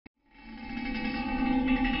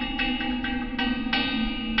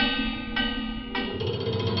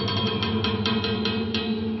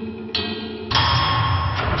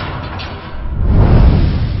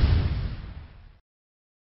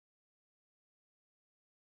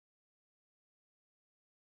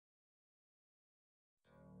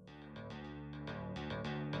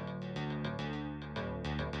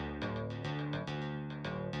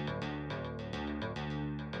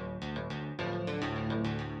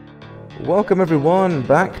Welcome everyone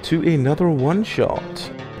back to another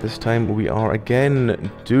one-shot. This time we are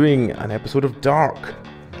again doing an episode of Dark,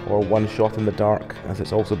 or One Shot in the Dark as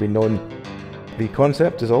it's also been known. The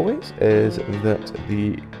concept, as always, is that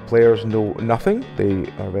the players know nothing. They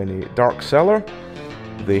are in a dark cellar.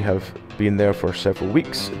 They have been there for several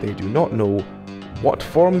weeks. They do not know what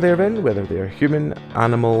form they're in, whether they're human,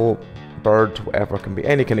 animal, bird, whatever. Can be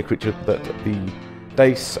any kind of creature that the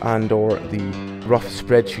dice and or the rough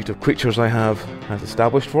spreadsheet of creatures I have has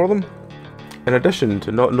established for them. In addition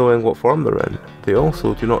to not knowing what form they're in, they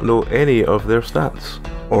also do not know any of their stats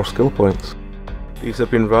or skill points. These have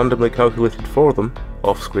been randomly calculated for them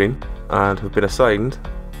off screen and have been assigned.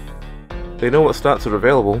 They know what stats are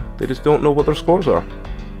available, they just don't know what their scores are,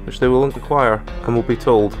 which they will inquire and will be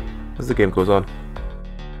told as the game goes on.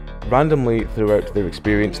 Randomly throughout their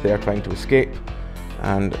experience they are trying to escape,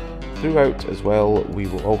 and throughout as well we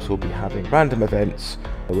will also be having random events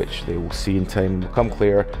which they will see in time and will become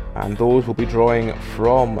clear, and those will be drawing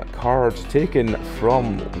from cards taken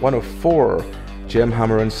from one of 4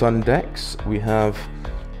 Gemhammer and Son decks. We have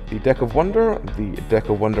the Deck of Wonder, the Deck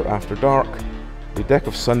of Wonder After Dark, the Deck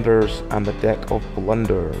of Sunders, and the Deck of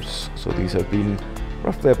Blunders. So these have been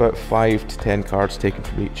roughly about 5 to 10 cards taken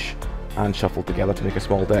from each and shuffled together to make a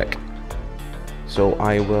small deck. So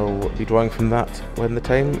I will be drawing from that when the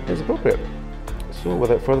time is appropriate. So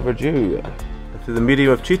without further ado, through the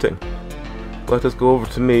medium of cheating, let us go over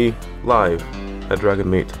to me live at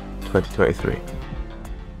Dragonmeet 2023.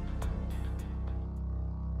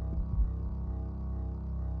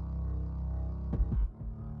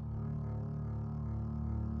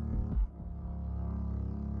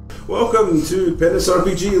 Welcome to Penance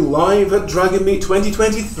RPG live at Dragonmeet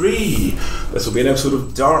 2023. This will be an episode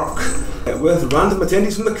of Dark with random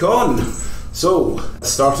attendees from the con. So,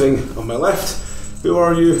 starting on my left, who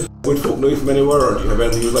are you? Would folk know you from anywhere, or do you have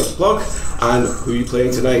anything you'd like to plug? And who are you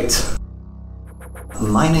playing tonight?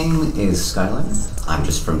 My name is Skylar. I'm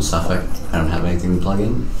just from Suffolk. I don't have anything to plug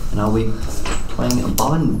in. And I'll be playing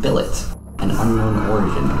Bobbin Billet, an unknown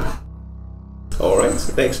origin.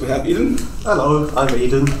 Alright, next we have Eden. Hello, I'm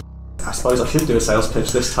Eden. I suppose I should do a sales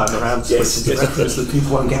pitch this time around, yes, reference that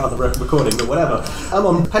people won't get on the recording, but whatever. I'm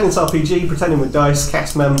on Penance RPG, pretending with dice,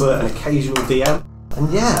 cast member, and occasional DM.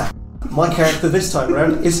 And yeah, my character this time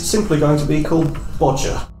around is simply going to be called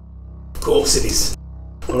Bodger. Of course it is.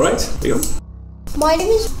 Alright, here you go. My name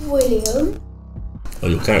is William. Oh,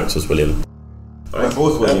 your character's William. Alright,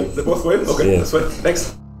 both William. They're both William? Okay, yeah. That's fine.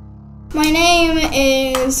 Next. My name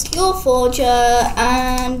is Forger,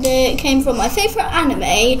 and it came from my favourite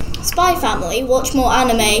anime, Spy Family. Watch more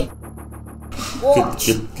anime. Watch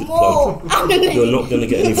good more plug. anime. You're not going to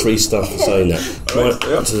get any free stuff for saying that.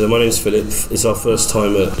 So my name's Philip. It's our first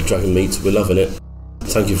time at Dragonmeet. We're loving it.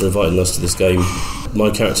 Thank you for inviting us to this game. My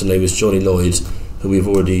character name is Johnny Lloyd, who we've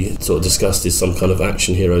already sort of discussed is some kind of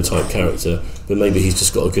action hero type character, but maybe he's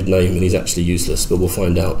just got a good name and he's actually useless, but we'll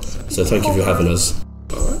find out. So thank you for having us.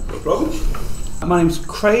 Alright, no problem. My name's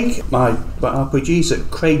Craig. My RPG's at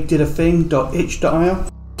craigdidafing.itch.io.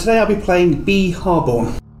 Today I'll be playing B.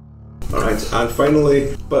 Harborn. Alright, and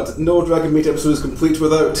finally, but no Dragonmeet episode is complete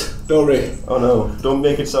without Rory. Oh no, don't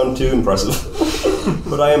make it sound too impressive.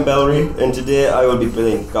 But I am Bellery, and today I will be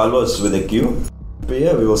playing Carlos with a Q. But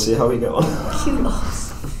yeah, we will see how we get on.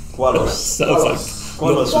 Qualos. Sounds like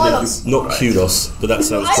Qualos. not kudos, but that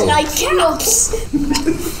sounds cool. I like cats.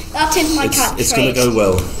 That is my catchphrase. It's going to go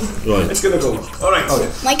well. Right. It's going to go. Alright. Okay.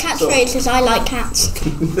 My catchphrase is I like cats.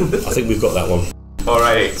 I think we've got that one.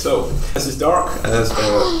 Alright, so this is Dark, as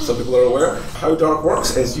some people are aware. How Dark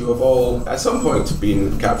works is you have all, at some point,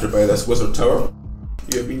 been captured by this wizard tower.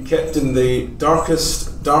 You have been kept in the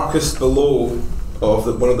darkest below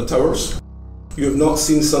of one of the towers. You have not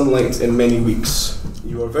seen sunlight in many weeks.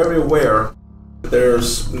 You are very aware that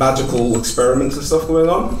there's magical experiments and stuff going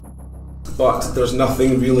on, but there's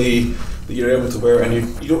nothing really that you're able to wear, and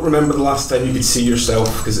you don't remember the last time you could see yourself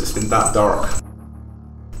because it's been that dark.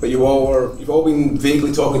 But you've all been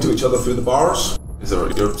vaguely talking to each other through the bars.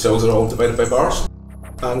 Your cells are all divided by bars.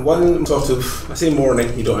 And one sort of, I say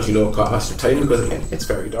morning, you don't actually know quite much of time because again, it's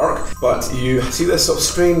very dark, but you see this sort of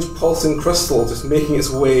strange pulsing crystal just making its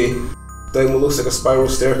way down what looks like a spiral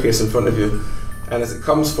staircase in front of you. And as it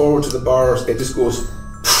comes forward to the bars, it just goes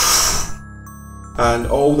and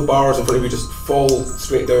all the bars in front of you just fall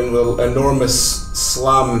straight down with an enormous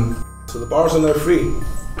slam. So the bars are now free.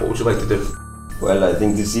 What would you like to do? Well, I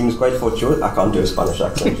think this seems quite fortuitous. I can't do a Spanish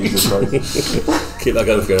accent, Jesus Christ. Keep that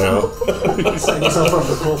going for an hour. Save yourself from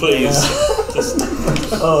the call. Please.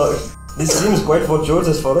 This seems quite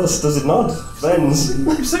fortuitous for us, does it not? Friends.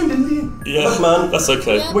 You sound Indian. Yeah, Look, man. That's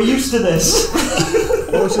okay. We're used to this.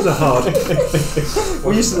 Voices Letters are hard.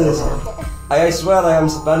 We're used to this. I swear I am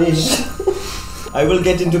Spanish. I will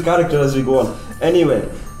get into character as we go on. Anyway,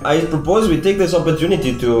 I propose we take this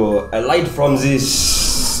opportunity to alight from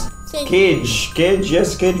this cage.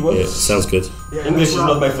 Yes, cage works. Yeah, sounds good. Yeah, English is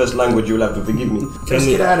not my first language, you'll have to forgive me. Let's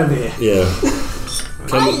get out of here. Yeah.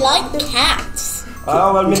 I like cats.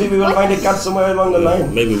 Ah, well, maybe we will find a cat somewhere along the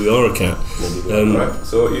line. Maybe we are a cat. Right,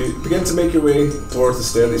 so you begin to make your way towards the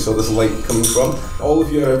stair that you saw this light coming from. All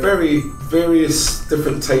of you are various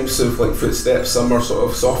different types of like footsteps. Some are sort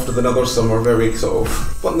of softer than others, some are very sort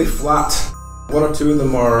of bluntly flat. One or two of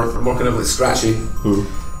them are more kind of like scratchy.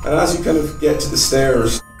 And as you kind of get to the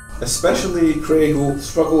stairs, especially Craig will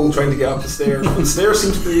struggle trying to get up the stairs. The stairs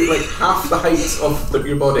seem to be like half the height of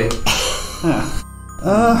your body.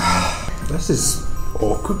 This is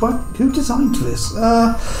awkward, but who designed this?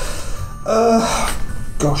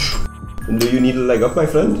 Gosh. Do you need a leg up, my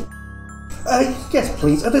friend? Yes,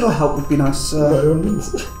 please. A little help would be nice. By all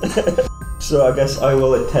means. So I guess I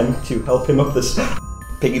will attempt to help him up this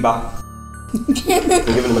piggyback. I'm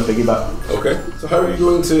giving him a piggyback. Okay, so how are you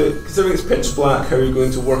going to, considering it's pitch black, how are you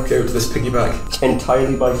going to work out this piggyback?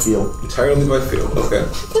 Entirely by feel. Entirely by feel, okay.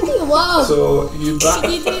 Wow. So you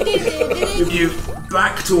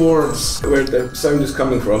back towards where the sound is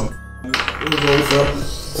coming from. You roll for it,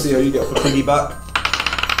 see how you get for Piggyback.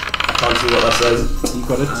 I can't see what that says. You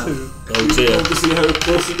got a 2. Oh dear. to see how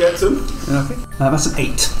close you get to him. Okay. That's an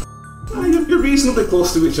 8. You're reasonably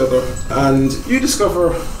close to each other, and you discover,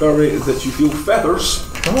 Rory, that you feel feathers,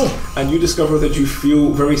 and you discover that you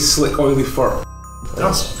feel very slick, oily fur.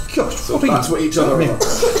 Gosh, So that's what each other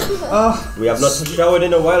are. We have not showered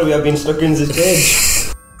in a while, we have been stuck in this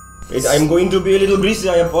cage. I'm going to be a little greasy,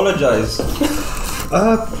 I apologize.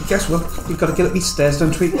 Guess we've got to get up these stairs,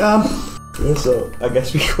 don't we? So, I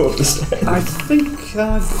guess we go up the stairs. I think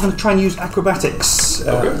I'm going to try and use acrobatics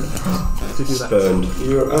to do that. Burned.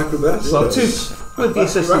 Your acrobatics. So 2 with the Your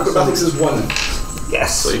assistance. acrobatics is 1,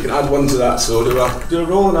 Yes. so you can add 1 to that. So do a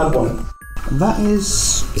roll and add 1. That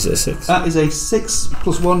is. Is it a 6? That is a 6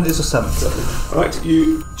 plus 1 is a 7. Right,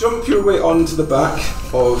 you jump your way onto the back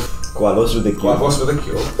of Guavos with the Guavos with a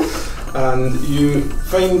cure, and you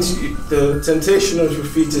find the temptation of your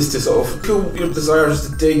feet is to sort of pull your desires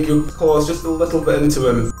to dig your claws just a little bit into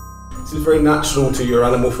him. It seems very natural to your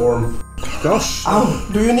animal form. Gosh. Ow,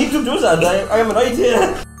 do you need to do that? I am right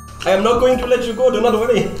here. I am not going to let you go, do not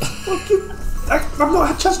worry. I've not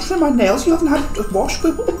had a chance to trim my nails. You haven't had a wash.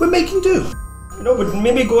 We're making do. No, but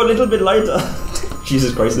maybe go a little bit lighter.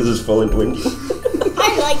 Jesus Christ, this is full and windy.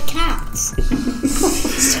 I like cats.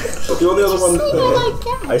 The only other one, I like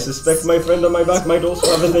cats. I suspect my friend on my back might also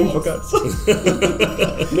have a thing for cats.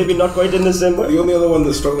 Maybe not quite in the same way. the only other one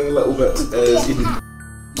that's struggling a little bit is Eden.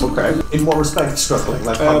 Okay. In what respect struggling?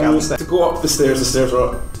 Like can't get up the stairs. To go up the stairs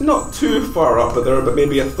are not too far up, but they're about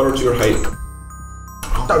maybe a third to your height.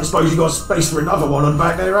 Don't suppose you got space for another one on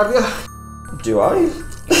back there, have you? Do I?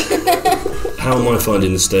 How am I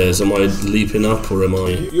finding the stairs? Am I leaping up or am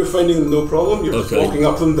I You're finding them no problem. You're just Okay. walking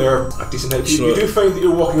up them. They're a decent height. Sure. You do find that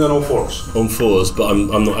you're walking on all fours. on 4s? But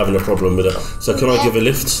I'm not having a problem with it. So can I give a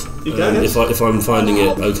lift? You can, yes. If I'm finding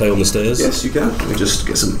it okay on the stairs? Yes, you can. Let me just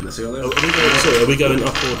get some. Let's see all Are there. we going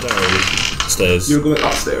up or down stairs? You're going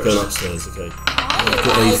upstairs. Going upstairs, okay. I've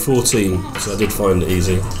got a 14, so I did find it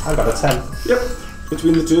easy. I've got a 10. Yep.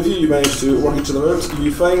 Between the two of you, you manage to work each other out.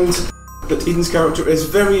 You find that Eden's character is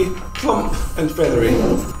very plump and feathery,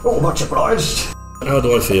 Oh, much obliged. How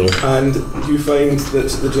do I feel? and you find that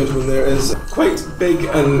the gentleman there is quite big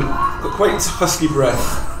and got quite husky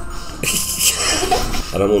breath.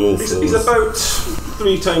 And I'm on all He's 4s. about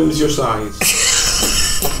 3 times your size.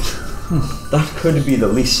 That could be the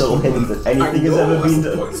least subtle hint that anything has ever been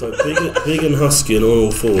done. So big and husky and on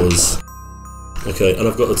all 4s. Okay, and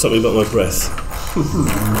I've got something about my breath.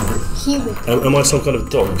 Human. Am I some kind of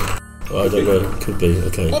dog? I don't know. Could be.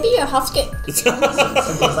 Okay. Maybe you're a husky.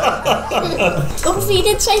 Obviously, you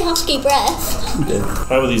did say husky breath.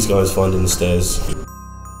 How are these guys finding the stairs?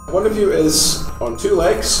 One of you is on 2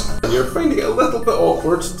 legs, and you're finding it a little bit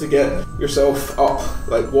awkward to get yourself up,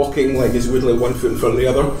 like walking like as you would like 1 foot in front of the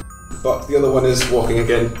other. But the other one is walking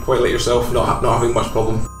again, quite like yourself, not having much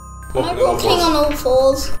problem. Am I walking on all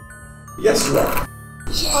 4s? Yes, you are.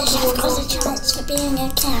 Yes, I've got a chance for being a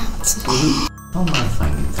cat. Oh my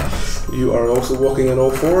finding things. You are also walking on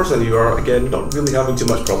all 4s, and you are again not really having too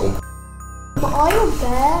much problem. But are you a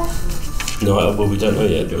bear? No, well, we don't know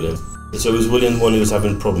yet, do we? So was William the one who was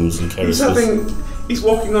having problems and Keris He's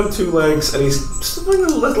walking on 2 legs, and he's just having a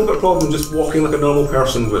little bit of problem just walking like a normal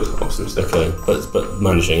person would up some stairs. Okay, but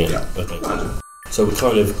managing it. Yeah. Okay. Imagine. So we're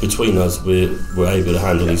kind of, between us, we're able to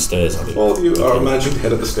handle these stairs, I think. All of you are managing to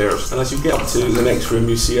head up the stairs, and as you get up to the next room,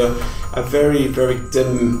 you see a very, very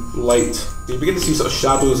dim light. You begin to see sort of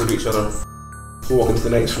shadows of each other. You walk into the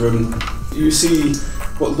next room. You see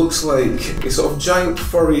what looks like a sort of giant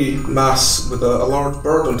furry mass with a large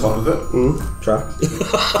bird on top of it. Track.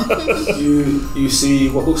 You see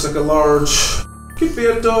what looks like a large, could be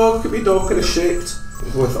a dog kind of shaped,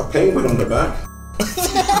 with a penguin on the back.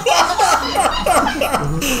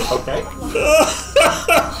 Okay.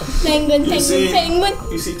 Penguin.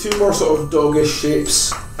 You see two more sort of doggish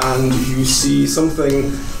shapes, and you see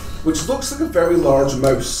something which looks like a very large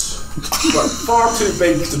mouse, but far too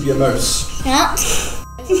big to be a mouse. Cat.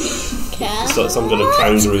 It's like some kind of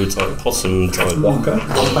kangaroo type, possum type. Walker.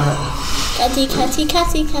 Catty.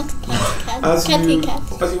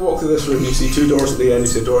 As you walk through this room, you see two doors at the end. You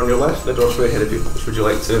see a door on your left and a door straight ahead of you. Which would you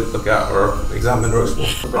like to look at or examine or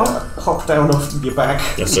explore? I'll hop down off your back.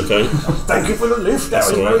 That's okay. Thank you for the lift, that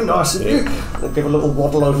was very nice of you. I'll give a little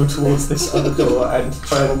waddle over towards this other door and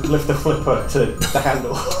try and lift the flipper to the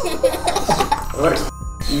handle. Alright.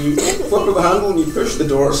 You flip over the handle and you push the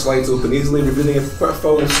door, it slides open easily, revealing quite a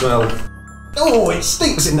foul smell. Oh, it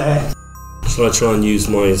stinks in there! Shall I try and use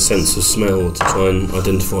my sense of smell to try and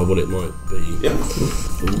identify what it might be? Yeah.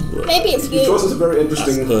 Maybe it's Your you. choice is a very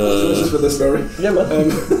interesting choices for this berry. Yeah,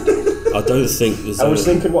 man. I don't think there's I was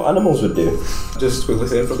thinking what animals would do. Just quickly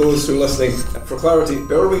saying, for those who are listening, for clarity,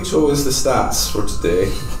 Rory chose the stats for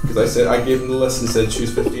today, because I gave him the list and said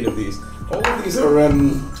choose 15 of these. All of these are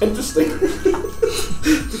interesting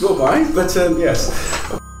to go by, but yes.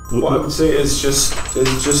 What I would say is just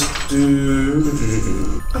do.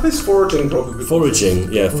 I think it's foraging probably.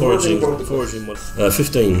 Foraging, yeah, foraging.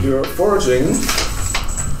 15. Your foraging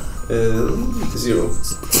 0.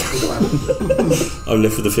 I'm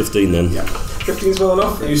left with the 15 then. Yeah. 15 is well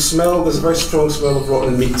enough. You smell, there's a very strong smell of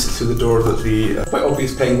rotten meat through the door that the quite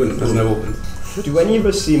obvious penguin has now opened. Do any of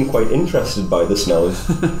us seem quite interested by the smell of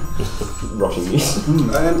rotting meat?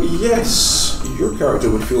 Yes, your character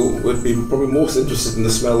would be probably most interested in the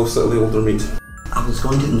smell of slightly older meat. I was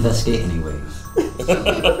going to investigate anyway. I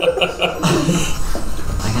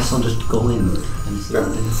guess I'll just go in and see what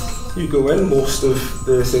it is. You go in, most of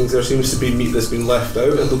the things there seems to be meat that's been left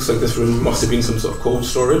out. It looks like this room must have been some sort of cold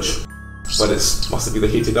storage, but it must have either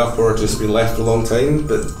heated up or just been left a long time.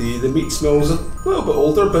 But the meat smells a little bit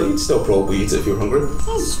older, but you'd still probably eat it if you're hungry.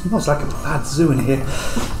 It smells like a bad zoo in here.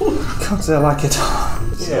 Can't say I like it.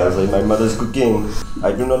 Smells like my mother's cooking.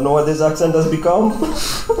 I do not know what this accent has become.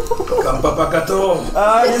 Papa Gato!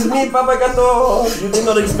 Ah, it's me, Papa Gato! You did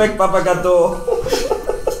not expect Papa Gato.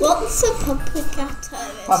 What's a Papagato?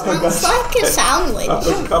 It Papagato. sounds like a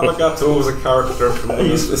sandwich. Papa Gato was a character from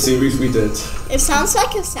the series we did. It sounds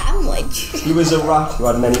like a sandwich. He was a rat who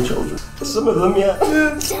had many children. Some of them, yeah.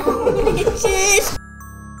 Sandwiches.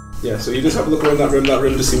 Yeah, so you just have a look around that room. That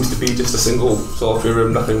room just seems to be just a single solitary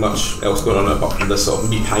room, nothing much else going on apart from this sort of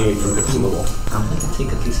meat hanging from hooks on the wall. I'm going to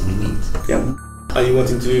take a piece of the meat. Yeah. Are you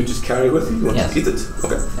wanting to just carry it with you? You want to eat it?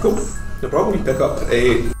 Okay, cool. No problem. You pick up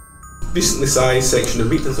a decently sized section of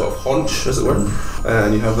meat, a sort of haunch, as it were,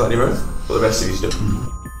 and you have that in your mouth. Well, the rest of you don't.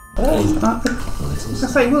 I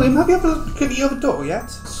say, William, have you ever looked at the other door yet?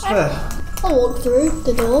 I swear. I'll walk through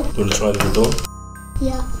the door. You want to try the door?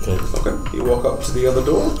 Yeah. Okay, you walk up to the other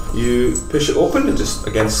door, you push it open, it just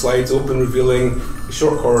again slides open, revealing a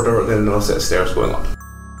short corridor and then another set of stairs going up.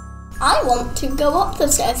 I want to go up the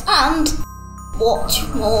stairs and watch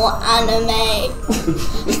more anime.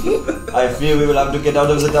 I fear we will have to get out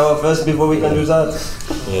of the tower first before we can do that.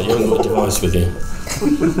 Yeah, you haven't got a device with you.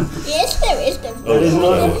 Yes, there is. There is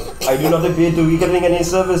no. I do not appear to be getting any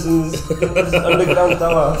service in this underground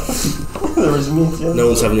tower. There is meat, yes. No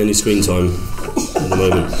one's having any screen time at the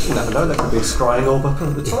moment. You never know, there could be a scrying orb up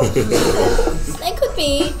at the top. There could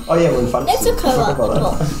be. Oh yeah, we're in fantasy. Let's go up the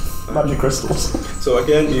top. Magic crystals. So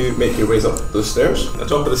again, you make your ways up those stairs. At the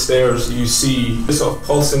top of the stairs, you see this sort of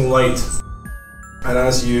pulsing light. And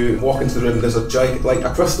as you walk into the room, there's a giant, like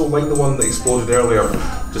a crystal like the one that exploded earlier,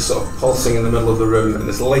 just sort of pulsing in the middle of the room, and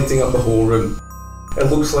it's lighting up the whole room. It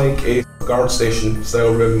looks like a guard station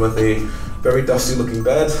style room with a very dusty looking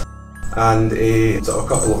bed and a sort of a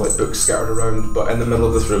couple of like books scattered around, but in the middle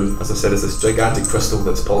of this room, as I said, is this gigantic crystal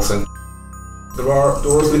that's pulsing. There are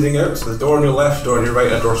doors leading out, so there's a door on your left, door on your right,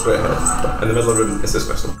 and a door straight ahead. In the middle of the room is this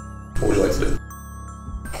crystal. What would you like to do?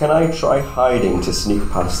 Can I try hiding to sneak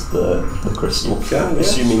past the crystal? Can,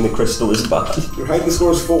 yes. Assuming the crystal is bad. Your hiding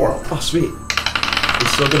score is 4. Oh, sweet. I'm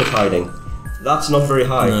so good at hiding. That's not very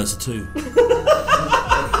high. No, it's a 2.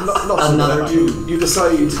 Not Another so You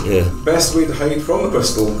decide best way to hide from the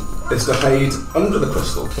crystal is to hide under the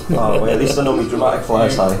crystal. Oh, well, at least I know me dramatic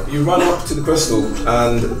flash high. You run up to the crystal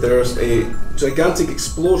and there's a gigantic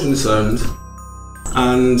explosion sound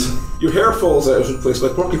and your hair falls out and is replaced by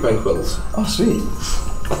porcupine quills. Oh, sweet.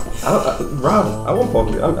 Rad. I want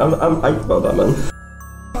porcupine. I'm hyped about that, man.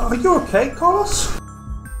 Are you okay, Carlos?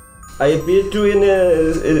 I appear to in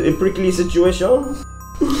a prickly situation,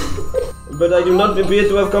 but I do not appear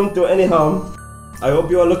to have come to any harm. I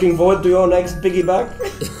hope you are looking forward to your next piggyback.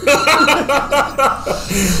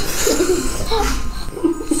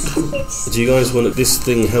 Do you guys want this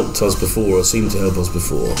thing helped us before, or seemed to help us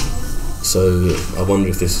before? So I wonder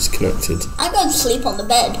if this is connected. I go to sleep on the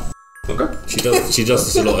bed. Okay. She does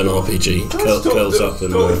this a lot in RPG. Curls up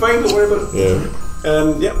and totally fine, don't worry about it. yeah.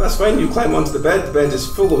 Yeah, that's fine. You climb onto the bed. The bed is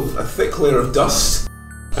full of a thick layer of dust,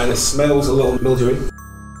 and it smells a little mildewy.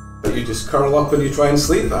 You just curl up and you try and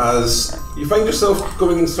sleep as you find yourself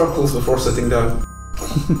going in circles before sitting down. I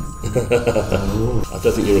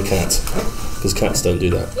don't think you're a cat, because cats don't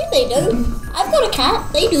do that. Yeah, they do. I've got a cat.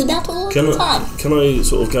 They do that all the time. Can I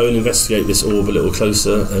sort of go and investigate this orb a little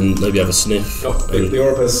closer and maybe have a sniff? No, the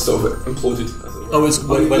orb has sort of imploded. Oh, it's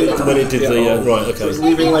when it did the right. Okay. So it's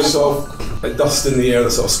leaving like sort of like dust in the air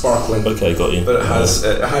that's sort of sparkling. Okay, got you. But it has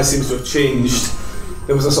seems to have changed.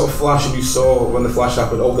 There was a sort of flash, and you saw when the flash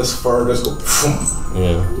happened, all this fur just go,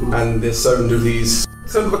 and the sound of these.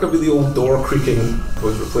 Sounded like a really old door creaking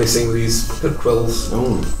was replacing these pit quills.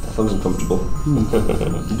 Oh, that sounds uncomfortable.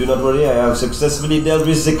 Do not worry, I have successfully dealt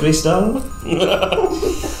with the crystal.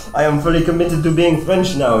 I am fully committed to being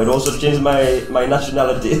French now. It also changed my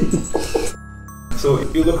nationality. So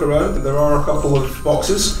you look around, and there are a couple of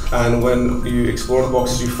boxes, and when you explore the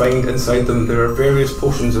boxes, you find inside them there are various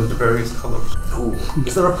potions of various colours. Ooh.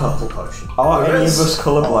 Is there a purple potion? Are any of us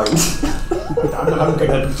colourblind?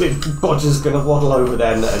 Bodger's gonna waddle over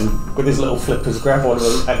then and with his little flippers grab one of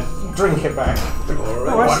them and drink it back. I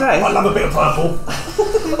love a bit of purple.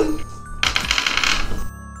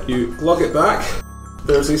 You glug it back.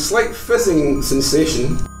 There's a slight fizzing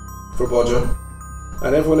sensation for Bodger,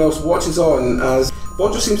 and everyone else watches on as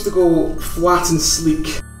Bodger seems to go flat and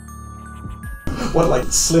sleek. What, like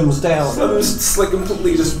slims down? It's like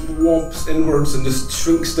completely just whomps inwards and just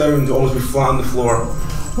shrinks down to almost be flat on the floor.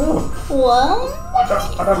 Oh. What?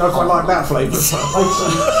 I don't know if I like that flavour.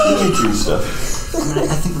 YouTube stuff. I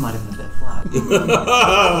think it might have been a bit flat.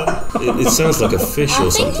 It sounds like a fish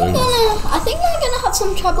or something. I think they're gonna have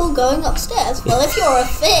some trouble going upstairs. Well, if you're a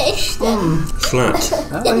fish, then Flat.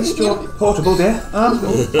 At least you're portable, dear.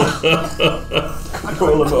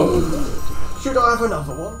 Should I have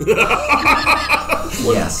another one?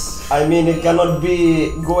 Yes. I mean, it cannot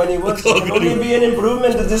go any worse. It can only be an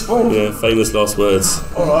improvement at this point. Yeah, famous last words.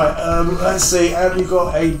 Alright, let's see. Have you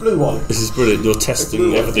got a blue one? This is brilliant. You're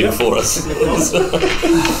testing everything for us.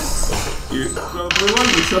 You grab the blue one,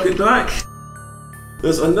 you chuck it back.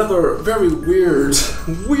 There's another very weird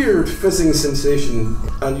fizzing sensation,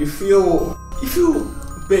 and you feel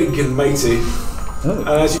big and mighty. And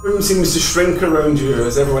as your room seems to shrink around you,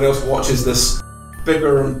 as everyone else watches this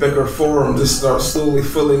bigger and bigger form just start slowly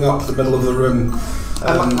filling up the middle of the room.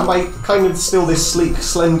 Am I kind of still this sleek,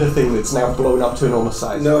 slender thing that's now blown up to enormous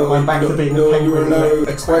size? No, am I back to being a you penguin? are now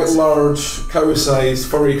a quite large, cow-sized,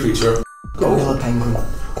 furry creature. Gorilla penguin.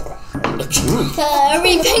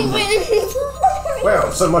 furry penguin.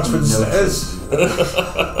 Well, so much for the stairs.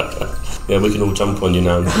 Yeah, we can all jump on you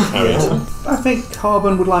now and carry it. I think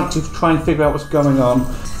Carbon would like to try and figure out what's going on.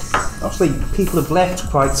 Obviously, people have left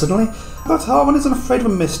quite suddenly, but Harwin isn't afraid of a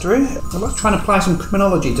mystery. So let's try and apply some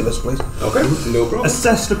criminology to this, please. Okay, no problem.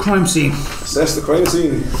 Assess the crime scene. Assess the crime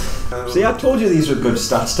scene. See, I told you these were good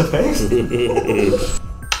stats to pick.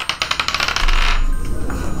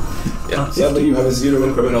 Yeah, sadly you have a 0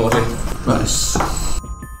 in criminology. Nice.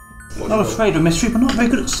 Not afraid of a mystery, but not very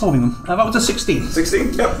good at solving them. That was a 16.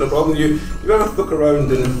 16? Yep, no problem. You have a look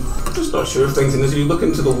around and just not sure of things, and as you look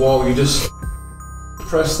into the wall, you just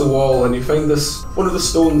press the wall and you find this, one of the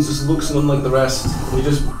stones just looks unlike the rest. And you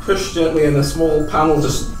just push gently and a small panel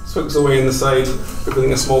just swigs away in the side,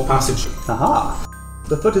 revealing a small passage. Aha!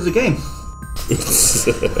 The foot is a game.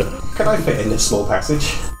 Can I fit in this small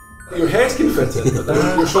passage? Your head can fit in, but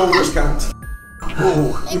then your shoulders can't.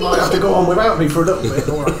 Oh, you might have to go on without me for a little bit,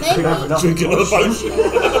 or I could have enough. Drink another potion.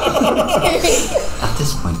 At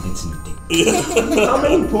this point, it's ridiculous. How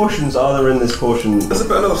many potions are there in this potion? There's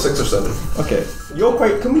about another 6 or 7. Okay, you're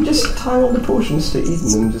quite. Can we just tie all the potions to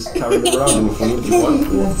Eden and just carry them around in front of you?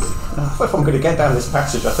 Yeah. If I'm going to get down this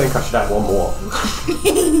passage, I think I should have one more.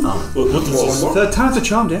 What does this? Third time's a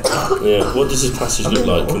charm, dear. Yeah. What does this passage look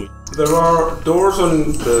like? There are doors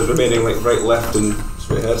on the remaining right, left, and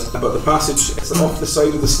straight ahead. But the passage is off the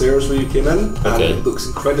side of the stairs where you came in, and it looks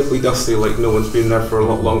incredibly dusty, like no one's been there for a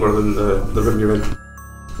lot longer than the room you're in.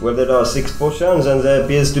 Well, there are 6 potions, and there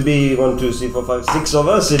appears to be 1, 2, 3, 4, 5, 6 of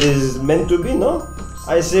us. It is meant to be, no?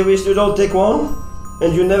 I say we should all take one,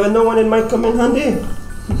 and you never know when it might come in handy.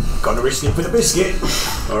 Gonna risk it with a biscuit.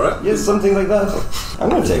 Alright. Yes, something like that. I'm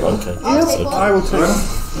gonna take one. Okay. I'll take one. I will take one.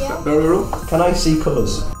 Yeah. Barrel roll? Can I see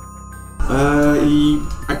colours?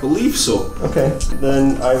 I believe so. Okay,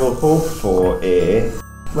 then I will hope for a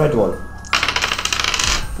red one.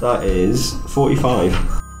 That is 45.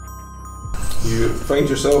 You find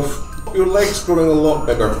yourself, your legs growing a lot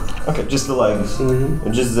bigger. Okay, just the legs.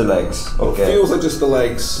 Just the legs. Okay. Feels like just the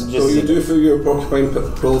legs. So you do feel your porcupine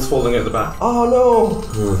quills falling out the back. Oh no!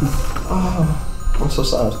 Oh, I'm so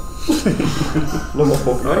sad. No more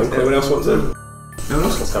porcupine. Right, anyone else want to? Anyone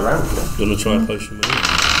else? Let's go around. You want to try a potion with me?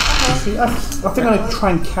 I think I'm going to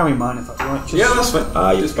try and carry mine if that's right. Just Yeah, that's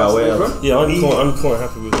fine. You Just go pass it out. over. Yeah, I'm quite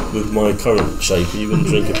happy with my current shape. Are you going to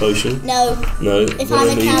drink a potion? No. No. If I'm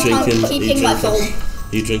a cat, I'm keeping my form.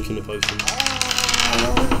 Are you drinking a potion?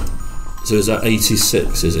 So is that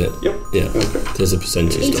 86, is it? Yep. Yeah. Okay. There's a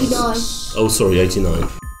percentage. 89. Oh, sorry, 89.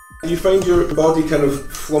 You find your body kind of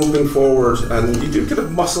flumping forward, and you do kind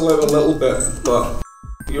of muscle out a little bit, but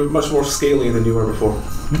you're much more scaly than you were before.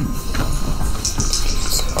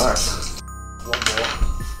 Alright. One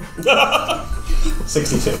more.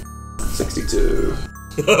 62. 62.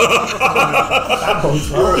 Your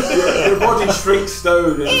body shrinks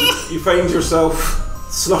down, and you find yourself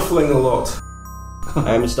snuffling a lot.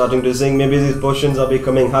 I'm starting to think maybe these potions are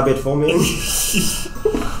becoming habit forming.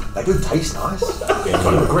 They do taste nice. I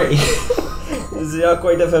kind of agree. They are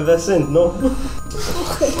quite effervescent, no?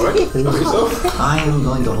 Alright, help yourself. I am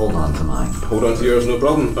going to hold on to mine. Hold on to yours, no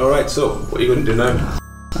problem. Alright, so what are you going to do now?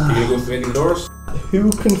 Are you going to go through any doors? Who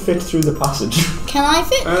can fit through the passage? Can I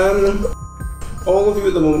fit? All of you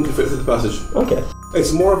at the moment can fit through the passage. Okay.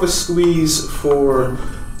 It's more of a squeeze for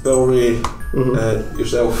Rory,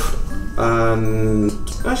 yourself, and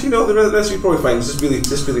actually no, the rest of you probably fine. It's just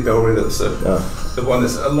really Rory that's the one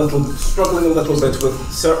that's struggling a little bit with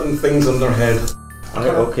certain things on their head.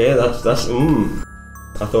 Okay, that's I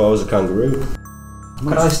thought I was a kangaroo.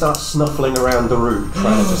 Could I start snuffling around the room,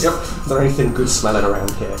 trying to just... Is there anything good smelling around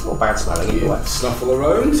here? Or bad smelling, either way? Snuffle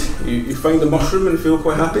around, you find a mushroom and feel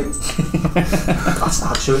quite happy. I'll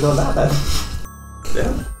start chewing on that then.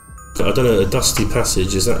 Yeah. I don't know, a dusty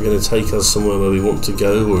passage, is that going to take us somewhere where we want to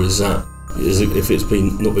go, or is it, if it's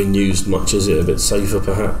not been used much, is it a bit safer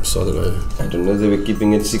perhaps? I don't know. I don't know, they were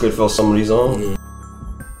keeping it secret for some reason. Yeah.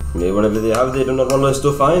 Maybe whatever they have, they do not want us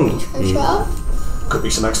to find. Sure. Could be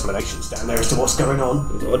some explanations down there as to what's going on.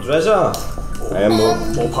 Or treasure. I am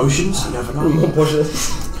More potions, you never know. more potions.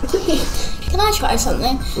 Can I try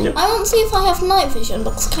something? Yep. I want to see if I have night vision,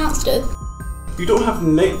 because cats do. You don't have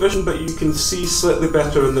night vision, but you can see slightly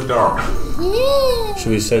better in the dark. Yeah.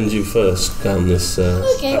 Should we send you first down this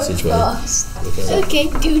passageway? Fast. Okay. Okay.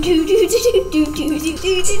 Do do do do do do do do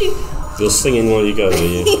do do. You're singing while you go, are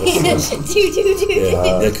you? Do do do.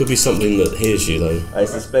 Yeah. There could be something that hears you though. I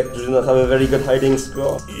suspect you do not have a very good hiding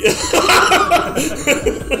score. Do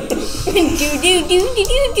do do do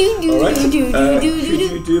do do Alright, do do could do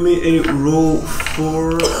you do me a roll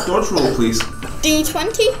for dodge roll, please?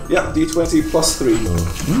 D20. Yeah, d20 plus 3.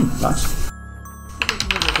 Nice.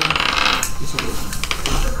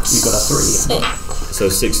 You got a 3. 6. So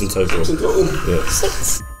 6 in total. In total. Yeah.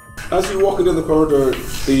 6. As you walk into the corridor,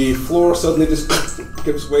 the floor suddenly just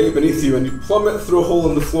gives way beneath you and you plummet through a hole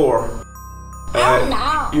in the floor.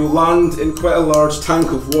 You land in quite a large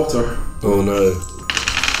tank of water. Oh no.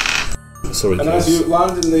 Sorry, And as you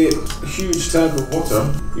land in the huge tank of water,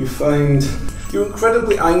 you find you're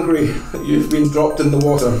incredibly angry that you've been dropped in the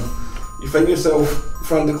water. You find yourself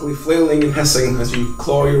frantically flailing and hissing as you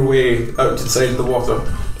claw your way out to the side of the water.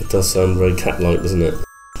 It does sound very cat-like, doesn't it?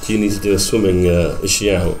 Do you need to do a swimming, is she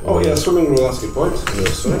out? Oh yeah, swimming roll, that's a good point. Yeah,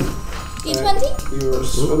 swimming. D20. You're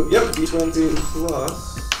swimming. Yep, d20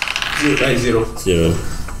 plus 0. 0.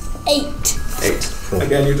 8. 8.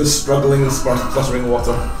 Again, you're just struggling, spluttering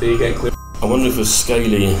water. There you get clear. I wonder if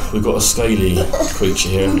we've got a scaly creature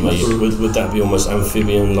here, mate. Would that be almost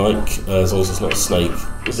amphibian-like, as long as it's not a snake?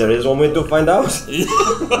 There is one way to find out. What snake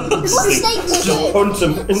was it? Punch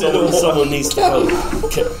him into the water. Someone needs to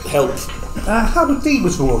help. How deep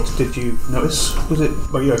was the water, did you notice? Was it,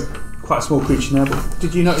 well, you're quite a small creature now, but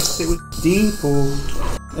did you notice it was deep, or...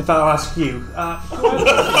 In fact, I'll ask you.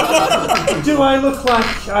 Do I look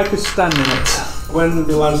like I could stand in it? When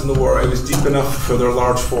they landed in the water, it was deep enough for their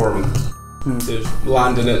large form to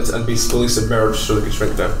land in it and be fully submerged so they could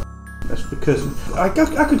shrink down. That's because I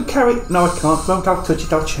could carry. No, I can't. Won't I'll touch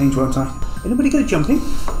it? I'll change, won't I? Anybody good at jumping?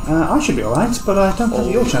 I should be alright, but I don't know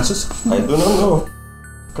your chances. I do not know.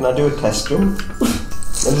 Can I do a test jump?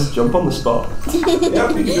 Let's just jump on the spot. Yeah,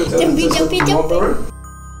 you can do it. Jumpy.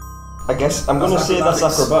 I guess I'm going to say that's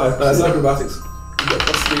acrobatics. That's acrobatics. You get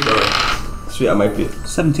 +3, Rory. Sweet, I might be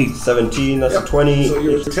 17. 17, that's Yep. a 20. So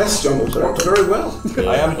your test jump worked very well.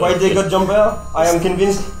 I am quite a good jumper. I am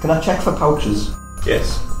convinced. Can I check for pouches?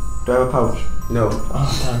 Yes. Do I have a pouch? No.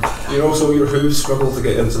 Oh, damn. Your hooves struggle to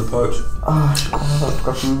get into the pouch. I've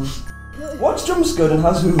got hooves. What jumps good and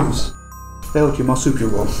has hooves? Failed your marsupial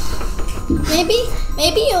roll.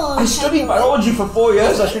 Maybe you're. I studied biology for 4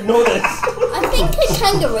 years, I should know this. I think a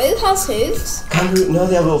kangaroo has hooves. Kangaroo, no,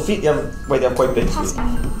 they have little feet. They have quite big feet.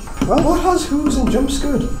 Well, what has hooves and jumps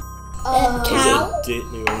good? Cow. Deer,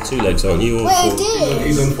 you're on 2 legs, aren't you? Or Wait, a 4? deer.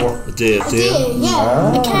 He's on 4. A deer. A deer,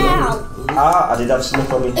 yeah. A cow. I did have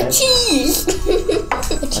sniff on me A head. cheese.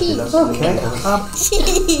 A cheese. Okay.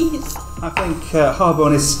 Cheese. I think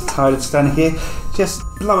Harborn is tired of standing here. Just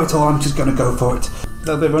blow it all. I'm just going to go for it. A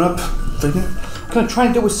little bit run up. I'm going to try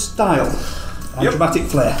and do it with style and Yep. dramatic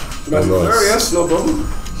flair. Dramatic flair, yes, no problem.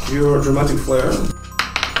 Your dramatic flair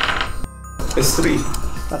is 3.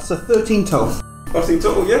 That's a 13 total. 13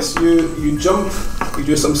 total, yes. You jump, you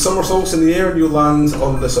do some somersaults in the air, and you land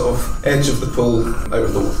on the sort of edge of the pool out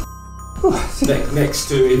of the water. Next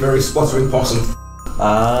to a very spluttering possum.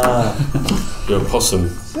 You're a possum.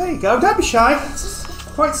 There you go. Don't be shy.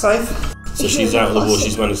 Quite safe. So she's out of the water.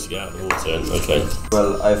 She's managed to get out of the water. Okay.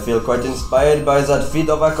 Well, I feel quite inspired by that feat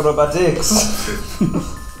of acrobatics.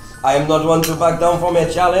 I am not one to back down from a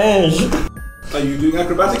challenge. Are you doing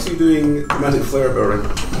acrobatics or are you doing dramatic flair, Rory?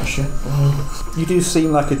 Sure. You do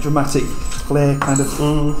seem like a dramatic flair kind of.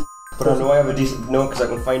 But I know I have a decent because I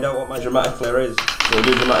can find out what my dramatic flair is. So I'll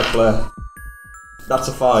do dramatic flair. That's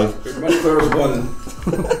a 5. Your dramatic flair is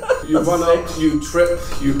 1. You run up, you trip,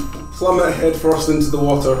 you plummet head first into the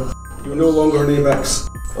water. You're no longer an Apex.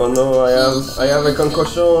 Oh no, I have a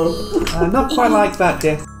concussion. Not quite like that,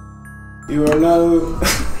 dear. You are now...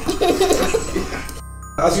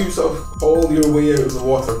 As you sort of haul your way out of the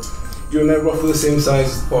water, you're now roughly the same size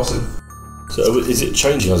as the possum. So is it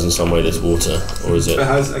changing us in some way, this water? Or is it... It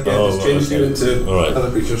has, again, it's changed you into other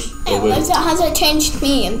creatures. Has it changed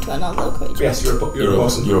me into another creature? Yes, you're a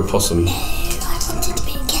possum. You're a possum. I wanted to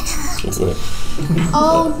be a cat. Isn't it?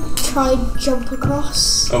 I'll try jump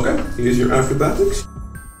across. Okay, use your acrobatics.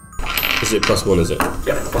 Is it +1, is it?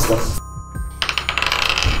 Yeah, +1.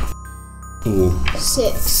 Ooh.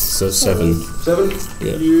 6. So 7. 7.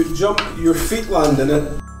 Yeah. You jump, your feet land in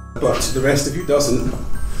it, but the rest of you doesn't.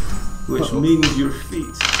 Which means your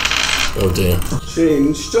feet Oh dear.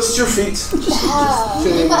 change. Just your feet.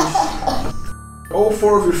 Change. All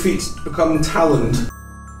 4 of your feet become taloned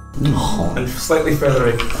and slightly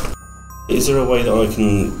feathery. Is there a way that I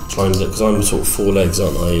can try and... Because I'm sort of 4 legs,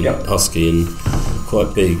 aren't I? And Yep. husky and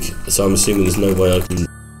quite big. So I'm assuming there's no way I can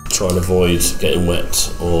try and avoid getting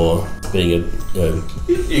wet or being a...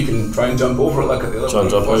 You can try and jump over it like at the other Try and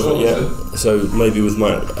jump over it, puzzle, yeah. So maybe with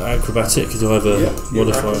my acrobatic, do I have a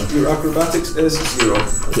modifier? Your acrobatics is 0.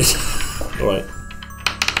 Alright.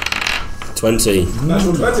 20.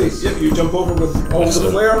 Natural 20. Yep, you jump over with all the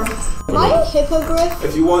Excellent. flair. Am I a hippogriff?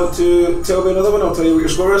 If you want to tell me another one, I'll tell you what your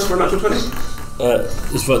score is for natural 20.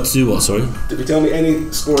 It's about to do what, sorry? If you tell me any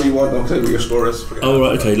score you want, I'll tell you what your score is. Oh,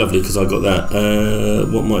 right, okay, lovely, because I got that.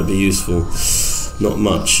 What might be useful? Not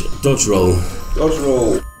much. Dodge roll. Dodge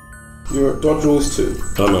roll. Your dodge roll is 2.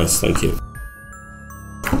 Oh, nice, thank you.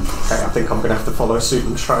 Okay, I think I'm going to have to follow suit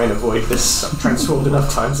and try and avoid this. I've transformed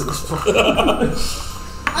enough times at this point.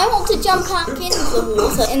 I want to jump back into the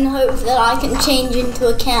water in the hope that I can change into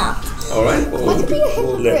a cat. Alright, I could be a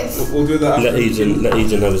hippogriff. we'll do that after. Let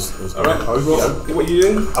Eden have his... Alright, what are you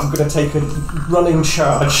doing? I'm going to take a running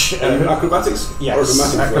charge. Acrobatics? Yes, or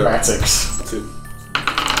dramatic flair? acrobatics. 2.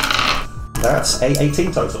 That's a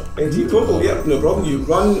 18 total. 18 total, yep, no problem. You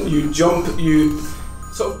run, you jump, you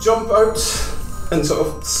sort of jump out and sort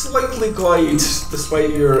of slightly glide, despite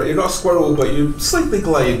you're not a squirrel, but you slightly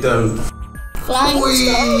glide down. Flying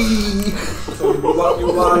stuff. So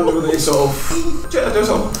you land with a sort of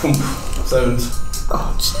thump sound.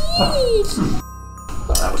 Jeez.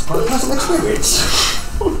 That was quite a pleasant experience.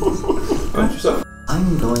 And yourself?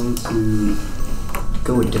 I'm going to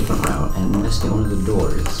go a different route and investigate one of the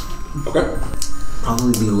doors. Okay.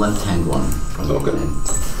 Probably the left-hand one. Okay.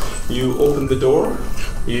 You open the door,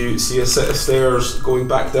 you see a set of stairs going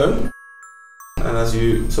back down, and as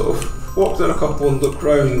you sort of walk down a couple and look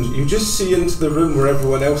round, you just see into the room where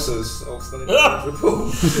everyone else is, all standing around the pool.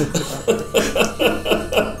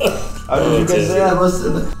 How did you guys say That that? was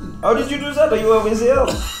How did you do that? Are you always here?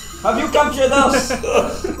 Have you captured us?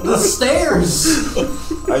 The stairs!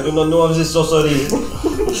 I do not know of this sorcery.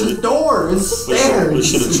 The door is stairs! We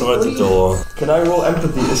should have tried the door. Can I roll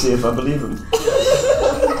empathy to see if I believe him?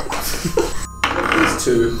 It's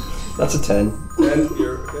 2. That's a 10. Then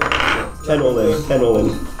you're 10 all in. 10 all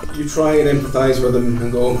in. You try and empathise with him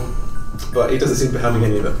and go, but he doesn't seem to be having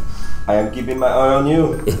any of it. I am keeping my eye on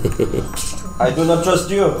you. I do not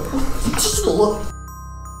trust you. Just look.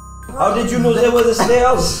 How did you know there were the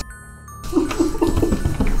stairs?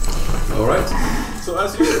 Alright. So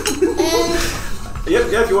as you...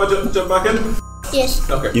 Yep, you want to jump back in? Yes.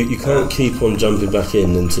 Okay. You can't keep on jumping back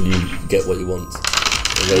in until you get what you want.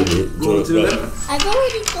 Maybe. Roll 2 then. I've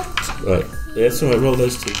already got. Right. Yeah, it's alright, roll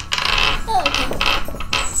those 2. Oh, okay.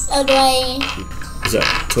 Oh, do I? Is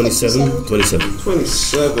that 27? 27.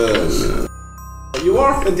 27. You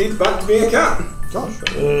are indeed back to being a cat. Gosh.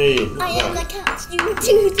 Hey. I am the cat. You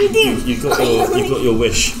got your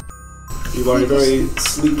wish. You are a very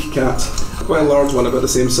sleek cat. Quite a large one, about the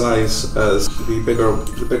same size as the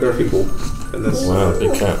bigger people in this. Wow,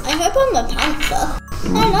 big cat. I hope I'm a panther.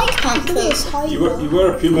 I like panthers. You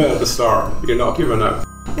were a puma at the start, but you're not a puma now.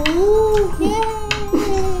 Ooh,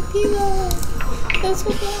 yeah, puma. That's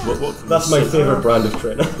so good. That's my favourite brand of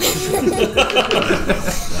trainer.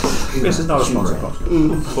 This is not a sponsor.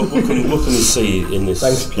 What can you see in this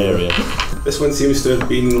area? This one seems to have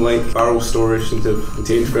been like barrel storage and to have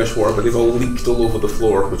contained fresh water, but they've all leaked all over the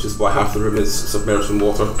floor, which is why half the room is submerged in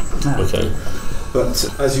water. Okay.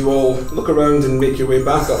 But as you all look around and make your way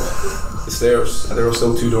back up the stairs, there are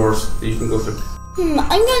still 2 doors that you can go through.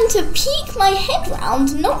 I'm going to peek my head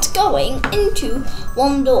round, not going into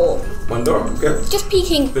one door. One door, okay. Just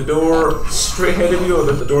peeking. The door straight ahead of you, or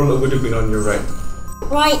the door that would have been on your right?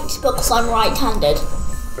 Right, because I'm right-handed.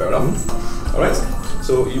 Fair enough. Alright,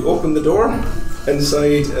 so you open the door.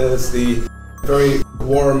 Inside is the very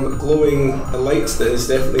warm, glowing light that is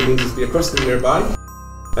definitely needs to be a crystal nearby.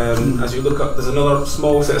 As you look up, there's another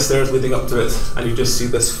small set of stairs leading up to it, and you just see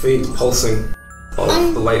this faint pulsing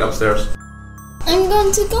of the light upstairs. I'm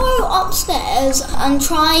going to go upstairs and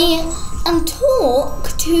try and talk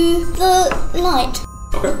to the light.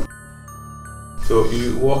 Okay. So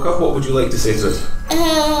you walk up, what would you like to say to it?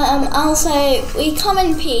 I'll say, we come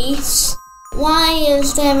in peace. Why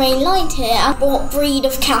is there a light here? And what breed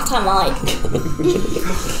of cat am I?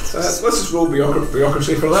 Let's just roll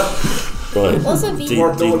bureaucracy for that. Right. What's a B?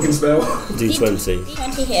 Or no one can spell. D20.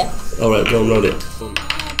 D20 here. Alright, go on, roll it.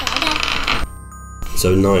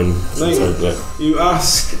 So 9. 9. Yeah. You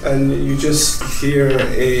ask, and you just hear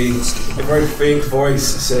a very faint voice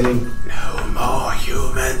saying, "No more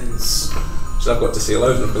humans." So I've got to say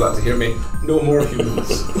loud enough for that to hear me. No more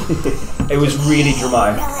humans. It was really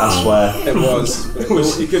dramatic, I swear. It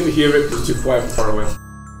was. You couldn't hear it because it was too quiet far away.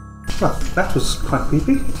 Well, that was quite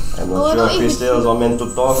creepy. I'm not sure if these tales are meant to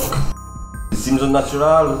talk. It seems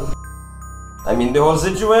unnatural. I mean, the whole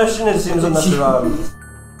situation, it seems unnatural.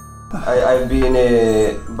 I've been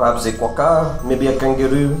perhaps a quokka, maybe a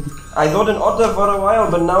kangaroo. I thought an otter for a while,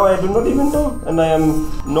 but now I do not even know. And I am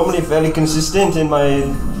normally fairly consistent in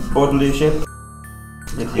my bodily shape.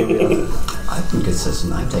 Yet here we are. I've been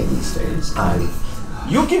consistent. I've taken the stairs.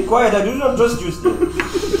 You keep quiet, I do not trust you still.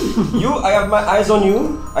 I have my eyes on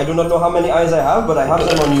you. I do not know how many eyes I have, but I have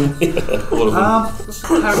them on you. All of them. What's the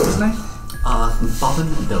character's name?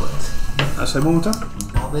 Bobbin Billet. So one more time.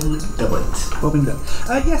 Bobbin Billet. Bobbin Bill.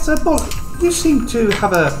 Yes, Bob, you seem to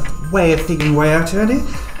have a way of figuring your way out here,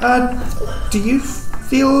 do you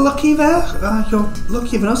feel lucky there? You're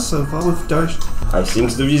luckier than us so far with Dosh. I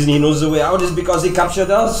think the reason he knows the way out is because he captured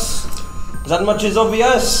us. That much is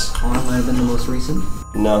obvious. Or might have been the most recent.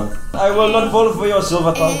 No. I will not fall for your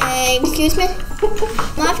silver tongue. Excuse me?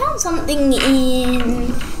 I found something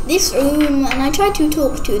in this room and I tried to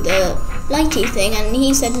talk to the lighty thing and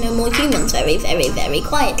he said no more humans very, very, very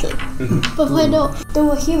quietly. But why not? There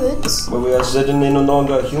were humans. But we are certainly no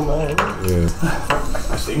longer human. Yeah.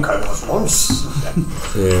 I think I was once.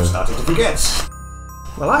 Yeah. Starting to forget.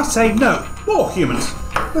 Well, I say no. More humans.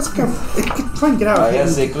 Let's go. Try and get out of here.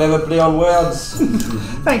 Yes, a clever play on words.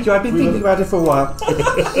 Thank you. I've been thinking about it for a while.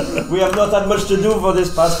 We have not had much to do for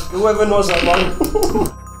this past whoever knows how long.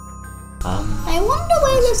 I wonder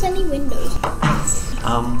where there's any windows.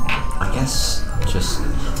 I guess just...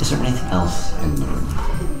 Is there anything else in the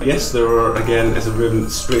room? Yes, there again is a room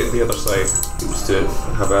straight at the other side. It seems to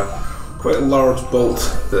have a quite a large bolt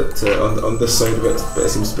that on this side of it, but it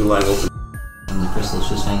seems to be lying open. And the crystal's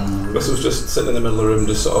just hanging in the room? Crystal's just sitting in the middle of the room,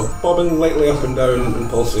 just sort of bobbing lightly up and down and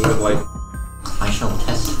pulsing with light. I shall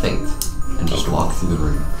test faith and just walk through the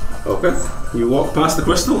room. Okay. You walk past the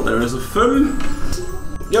crystal, there is a fountain.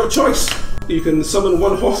 You have a choice. You can summon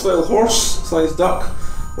 1 hostile horse-sized duck,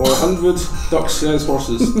 or 100 duck-sized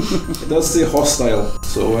horses. It does say hostile,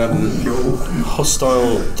 so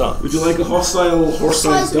Hostile duck. would you like a hostile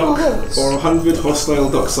horse-sized duck, or 100 hostile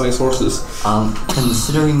duck-sized horses?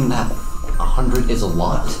 Considering that 100 is a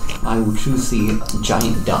lot, I will choose the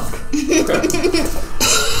giant duck.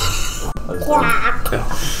 Okay.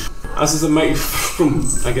 As is a mighty from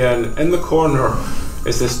again, in the corner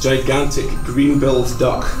is this gigantic green-billed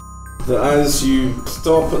duck that as you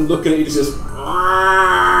stop and look at it, it just says,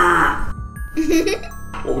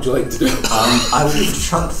 what would you like to do? I will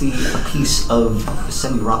chuck a piece of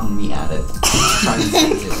semi-rotten meat at it to try and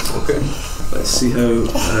save it. Okay. Let's see how...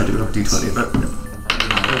 do we have a d20 of that?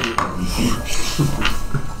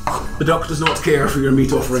 The duck does not care for your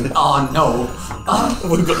meat offering. Oh no!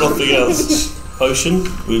 We've got nothing else. Potion?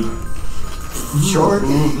 Sure.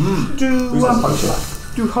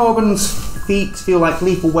 Do Harbin's feet feel like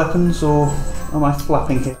lethal weapons, or am I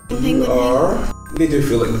flapping here? They do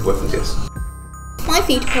feel like weapons, yes. My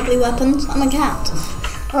feet are probably weapons. I'm a cat.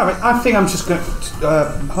 Alright, I think I'm just going to...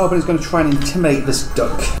 Harbin is going to try and intimidate this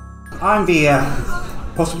duck. I'm the...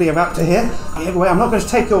 possibly a raptor here. Anyway, I'm not going to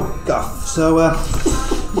take your guff, so...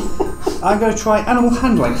 I'm going to try animal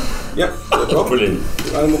handling. Yep, no problem. Brilliant.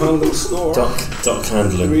 Animal handling score. Duck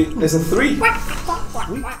handling. Is a 3.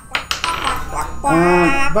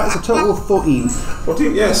 That is a total of 14.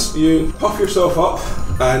 14, yes. You puff yourself up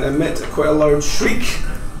and emit quite a loud shriek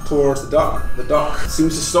towards the duck. The duck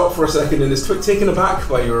seems to stop for a second and is taken aback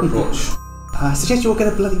by your approach. I suggest you all get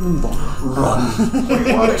a bloody moon ball. Run.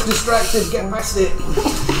 It's distracted, get past it.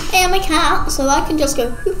 Hey, I'm a cat, so I can just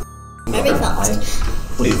go very fast.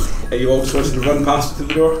 Are you all just wanted to run past it through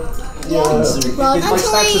the door? Well, Is my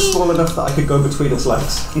stature actually, small enough that I could go between its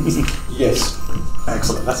legs? Yes.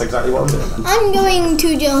 Excellent, that's exactly what I'm doing then. I'm going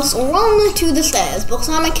to just run to the stairs because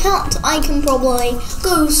I'm a cat. I can probably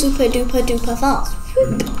go super duper duper fast.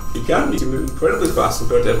 You can move incredibly fast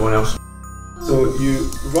compared to everyone else. So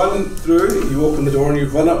you run through, you open the door and you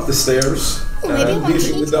run up the stairs, maybe I want to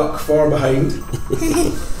leaving the eat. duck far behind.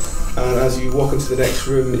 And as you walk into the next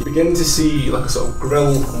room, you begin to see like a sort of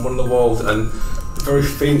grill on one of the walls and very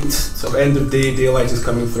faint sort of end of day daylight is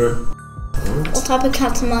coming through. What type of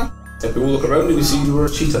cat am I? If you all look around and you see you were a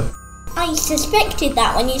cheetah. I suspected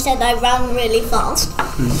that when you said I ran really fast.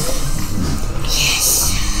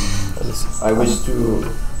 Yes. I wish to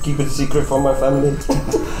keep it secret from my family.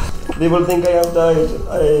 They will think I have died.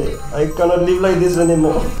 I cannot live like this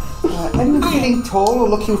anymore. Anyone feeling tall or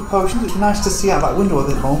looking with potions? It'd be nice to see out that window a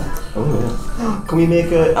bit more. Oh yeah. Can we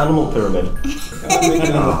make an animal pyramid? Make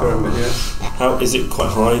another pyramid, yes. How is it quite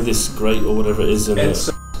high, this grate or whatever it is? It's,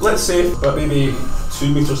 let's say, about maybe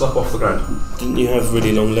 2 meters up off the ground. Didn't you have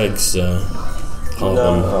really long legs, Harbin?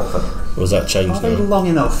 No. Or was that changed Are they now? long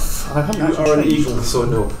enough? I haven't You actually are an changed. eagle, so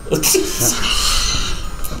no.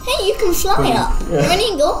 Hey, you can fly up. You're an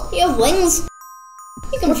eagle. You have wings.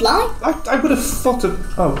 You can fly. I would have thought of...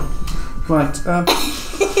 Oh, right.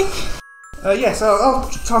 Yes, I'll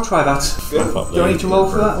try that. Flap up Do I there. need to roll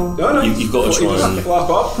for that? Or? No, You've got to try You just have to and... flap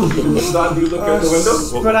up, you stand, you look out the window.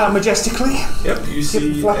 Spread out majestically. Yep, you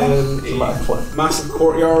see flap up. a massive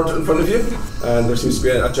courtyard in front of you, and there seems to be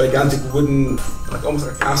a gigantic wooden, like almost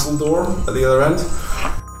like a castle door at the other end.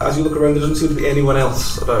 As you look around, there doesn't seem to be anyone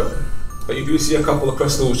else about, but you do see a couple of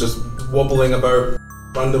crystals just wobbling about,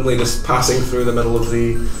 randomly just passing through the middle of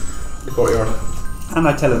the courtyard. And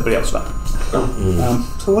I tell everybody else that.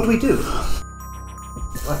 So what do we do?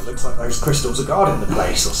 Well, it looks like those crystals are guarding the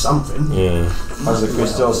place or something. Yeah. Are the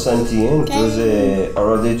crystals sentient?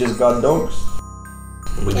 Or are they just guard dogs?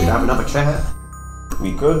 We could have another chat.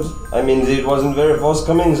 We could. I mean, it wasn't very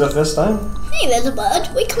forthcoming the first time. Hey, there's a bird.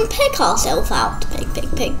 We can pick ourselves out. Pick,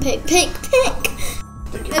 pick, pick, pick, pick, pick.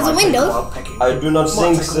 There's a window. I do not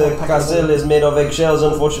think the castle is made of eggshells,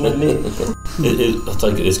 unfortunately. I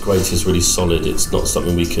take it this grate is really solid. It's not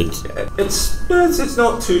something we could... It's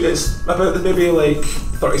not too, it's about maybe like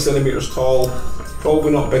 30 centimetres tall,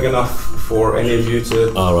 probably not big enough for any of you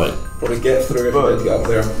to Alright. probably get through if you had to get up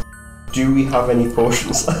there. Do we have any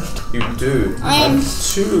potions left? You do. And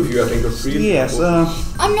 2 of you, I think, or 3 of you. Yes,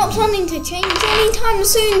 I'm not planning to change anytime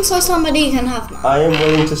soon, so somebody can have mine. I am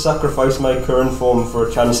willing to sacrifice my current form for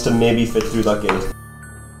a chance to maybe fit through that gate.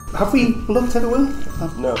 have we looked everywhere?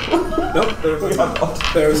 No. Nope,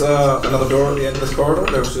 there's another door at the end of this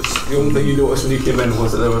corridor. There was just, the only thing you noticed when you came in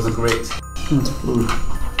was that there was a grate.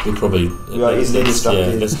 We probably... We are easily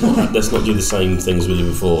distracted. Yeah, let's not do the same things we did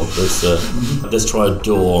before. Let's try a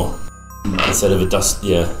door instead of a dust...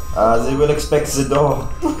 Yeah. They will expect the door.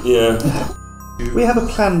 Yeah. We have a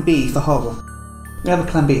plan B for Harbour. We have a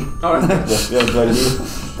plan B. Alright. Yes, we have a plan B.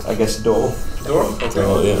 I guess door. Door? Okay.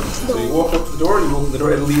 Oh, yeah. So you walk up to the door, you open the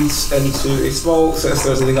door, it leads into a small set of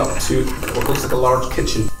stairs leading up to what looks like a large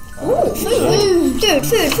kitchen. Ooh, food!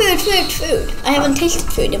 Food! I haven't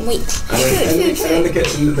tasted food in weeks. And in the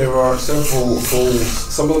kitchen there are several bowls.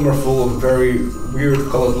 Some of them are full of very weird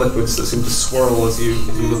coloured liquids that seem to swirl as you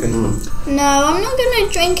look into them. No, I'm not going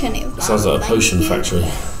to drink any of that. Sounds like a potion factory.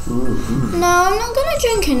 No, I'm not going to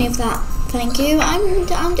drink any of that. Thank you.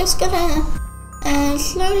 I'm just going to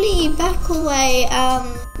slowly back away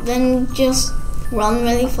and then just run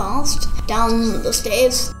really fast down the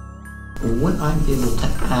stairs. Would I be able to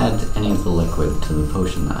add any of the liquid to the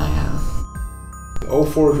potion that I have? All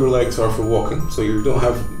 4 of your legs are for walking, so you don't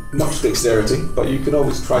have much dexterity, but you can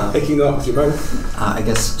always try picking them up with your mouth. I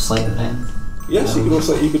guess sleight of hand? Yes, you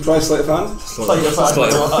could try sleight of hand. Slight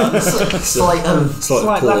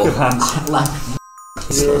lack of hands.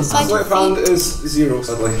 Your sleight of hand is 0,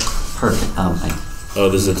 sadly. Perfect. Oh,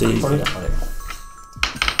 there's a D.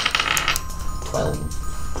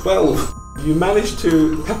 12. You manage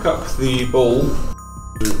to pick up the bowl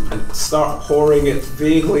and start pouring it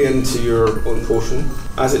vaguely into your own potion.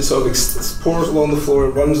 As it sort of pours along the floor,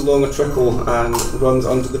 it runs along a trickle and runs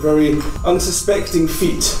onto the very unsuspecting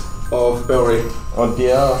feet of Rory. Oh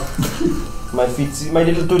dear. My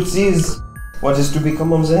little tootsies. What is to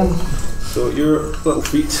become of them? So your little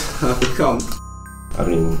feet have become... I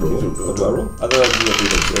don't even know. What do I roll? Otherwise,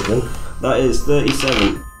 that is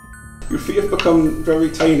 37. Your feet have become very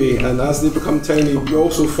tiny, and as they become tiny, you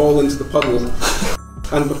also fall into the puddle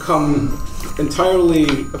and become entirely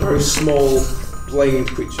a very small, blind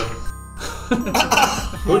creature.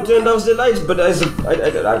 Who turned off the lights? But I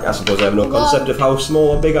suppose I have no concept of how small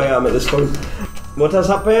or big I am at this point. What has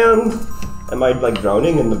happened? Am I like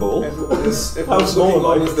drowning in the bowl? How small am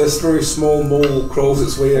I? This very small mole crawls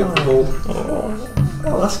its way out the bowl.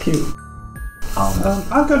 Oh, that's cute.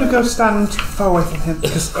 I'm going to go stand far away from him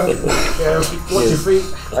because Watch your feet.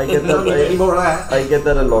 I get Don't need any more of that. I get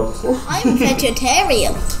that a lot. I'm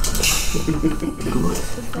vegetarian.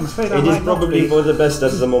 I'm afraid It is probably for the best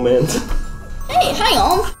at the moment. Hey, hang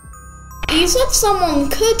on. You said someone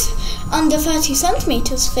could under 30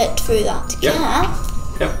 centimeters fit through that. Yep. Yeah.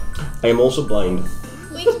 Yep. I am also blind.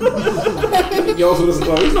 He also doesn't.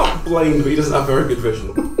 Well, he's not blind, but he doesn't have very good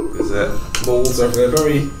vision. Because moles have a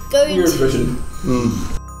very weird vision.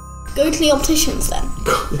 Go to the opticians then.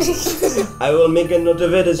 I will make a note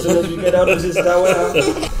of it as soon as we get out of this tower.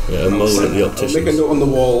 Yeah, a mole at the I'll opticians. make a note on the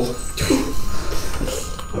wall.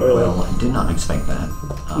 Well, I did not expect that.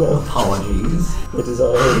 No. Apologies. It is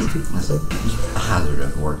alright. That's a hazard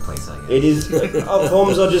at the workplace, I guess. It is. Our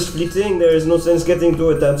homes are just fleeting. There is no sense getting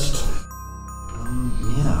too attached.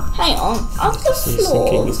 Yeah. Hang on. Are the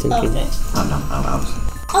floors... Okay.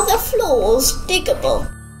 Are the floors diggable?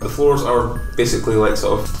 The floors are basically like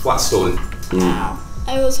sort of flat stone.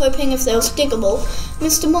 I was hoping if they were diggable,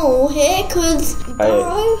 Mr. Mole here could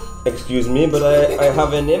borrow. Excuse me, but I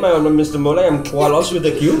have a name. I am Mr. Mole. I am Qualos with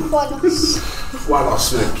a Q.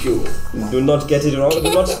 Wallace with a Q. Do not get it wrong. Do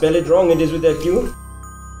not spell it wrong. It is with a Q.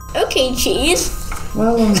 Okay, cheese.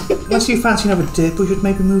 Well, unless you fancy another dip, we should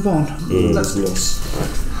maybe move on. That's nice.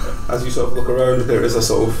 As you sort of look around, there is a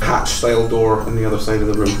sort of hatch-style door on the other side of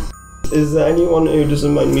the room. Is there anyone who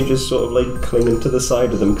doesn't mind me just sort of like clinging to the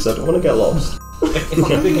side of them because I don't want to get lost? If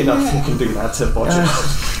I'm big enough, you can do that to Bodger.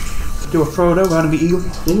 Do a Frodo around and be eagle.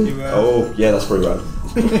 Oh, yeah, that's pretty rad.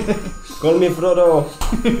 Call me Frodo,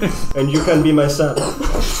 and you can be my son.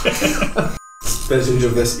 Vision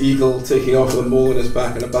of this eagle taking off with a mole in his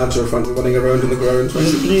back and a badger frankly running around in the ground.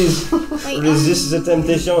 Please resist the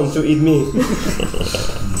temptation to eat me.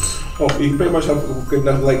 Oh, you pretty much have a good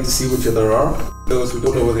enough light to see which other are. Those who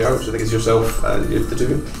don't know where they are, which I think is yourself and the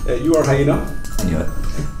two. You are hyena. I knew it.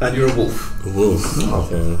 And you're a wolf. A wolf.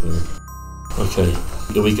 Okay.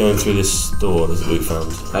 Are we going through this door that we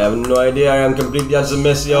found? I have no idea. I am completely at the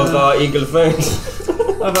mercy of our eagle friends.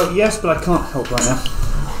 Yes, but I can't help right now.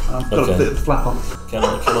 I've got a bit of flap on. Can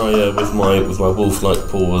I with my wolf-like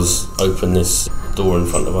paws, open this door in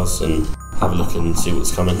front of us and have a look and see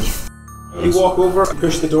what's coming? You walk over,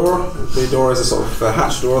 push the door. The door is a sort of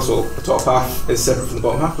hatch door, so the top half is separate from the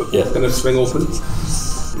bottom half, but it's going to swing open,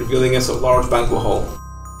 revealing a sort of large banquet hall.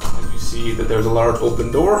 And you see that there's a large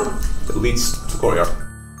open door that leads to the courtyard.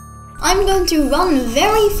 I'm going to run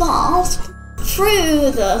very fast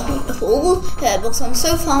through the hall, because I'm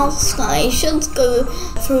so fast I shouldn't go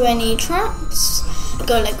through any traps.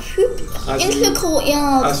 Go like whoop into the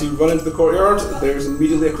courtyard. As you run into the courtyard, there's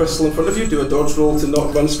immediately a crystal in front of you. Do a dodge roll to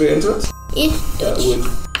not run straight into it. Yeah, dodge.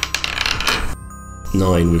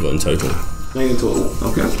 9 we've got in total. 9 in total,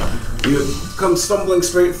 okay. You come stumbling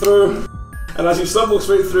straight through, and as you stumble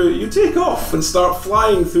straight through, you take off and start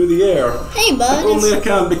flying through the air. Hey, bird. Only I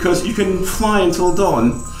can because you can fly until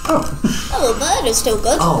dawn. Oh, a bird is still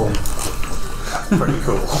good. Oh, Pretty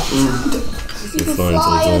cool. You can fly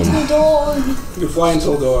fly until until dawn. You can fly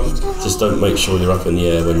until dawn. Just don't make sure you're up in the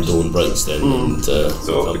air when dawn breaks then. And,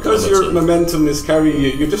 So because your momentum is carrying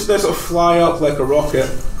you just now sort of fly up like a rocket.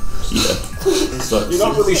 Yeah. So, You're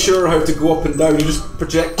not really sure how to go up and down, you just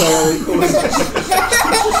projectile. I've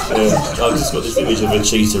just got this image of a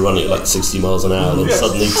cheetah running at like 60 miles an hour and then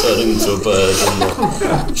suddenly turning into a bird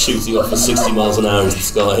and shooting off at 60 miles an hour into the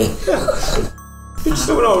sky. You're just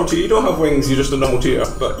a normal cheetah, you don't have wings, you're just a normal cheetah,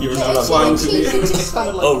 but you're now flying through the air. It's kind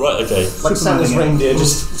of like, Oh, right, okay. like Santa's reindeer,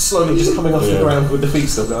 just slowly just coming off the ground with the feet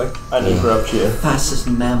still going. And a grub cheer. fastest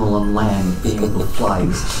mammal on land being able to fly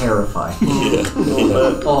is terrifying.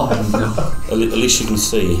 Yeah. Oh no. At least you can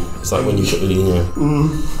see. It's like when you put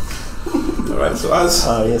Alright, so as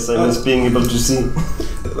Yes, I miss being able to see.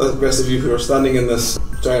 the rest of you who are standing in this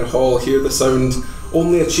giant hall hear the sound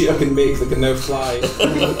only a cheetah can make that can now fly.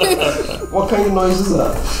 What kind of noise is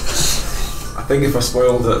that? I think if I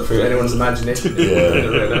spoiled it for anyone's imagination,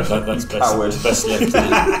 that's best left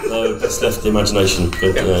to the imagination.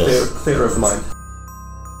 But, Theatre of the mind.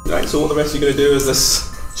 Right, so what the rest of you are going to do is this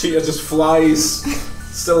cheetah just flies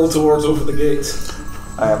still towards over the gate.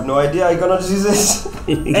 I have no idea, I cannot see this.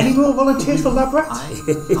 Any more volunteers for lab rats?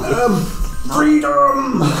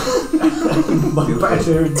 Freedom! My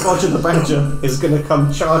badger, Bodger the Badger, is going to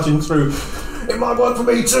come charging through. It might work for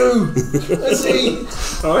me too! Let's see!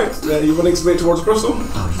 Alright, you running straight towards Crystal.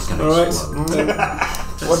 Oh, he's gonna Alright. explode.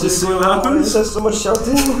 What is going to happen? There's so much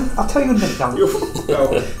shouting. I'll tell you in a minute, Gavin.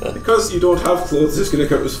 Well, because you don't have clothes, it's going to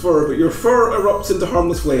count as fur, but your fur erupts into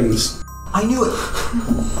harmless flames. I knew it.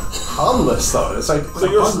 Harmless though, it's like So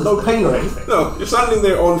you're no pain or anything. No, you're standing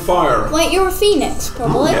there on fire. Wait, you're a phoenix,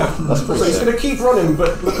 probably. Yeah. So he's going to keep running,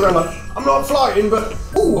 but look around like, I'm not flying, but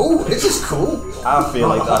ooh, this is cool. I feel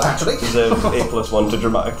like that Actually. deserves A+1 to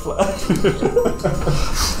dramatic flag.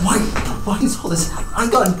 Why is all this happening? I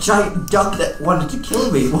got a giant duck that wanted to kill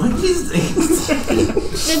me. What is this?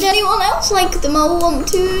 Did anyone else like the mole want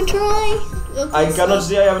to try? I cannot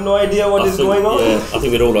see, I have no idea what is going on. Yeah, I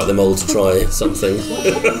think we'd all like them all to try something.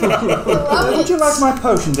 Would you like my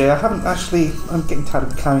potion, dear? I haven't actually. I'm getting tired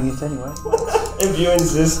of carrying it anyway. If you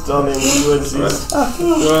insist, darling, you insist.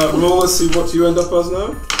 Roll, let's see what you end up as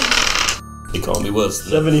now. It can't be worse than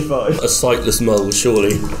 75. a sightless mole,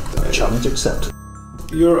 surely. Challenge accepted.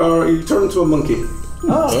 You turn into a monkey.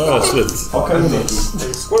 Oh, that's What kind of monkey?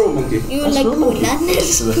 A squirrel monkey. You like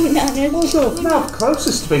bananas? Bananas. So now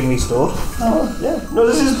closest to being restored. Oh, yeah. No,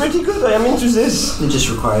 this is pretty good, I am into this. It just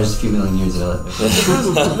requires a few million years of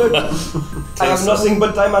development. Look, I have nothing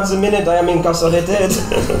but time at the minute, I am incarcerated.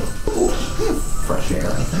 Fresh air,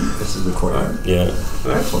 I think. This is the courtyard. Yeah.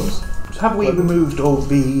 Very close. Have we removed all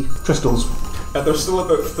the crystals? There's still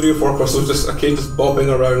about 3 or 4 crystals just bobbing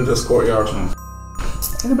around this courtyard.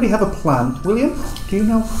 Anybody have a plan? William, do you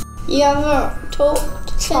know? You ever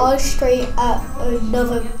charge straight at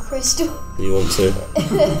another crystal? You want to?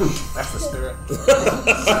 That's the spirit.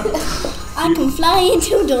 I can fly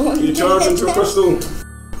into dawn. You charge into a crystal.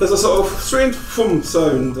 There's a sort of strange thump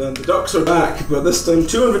sound, and the ducks are back, but this time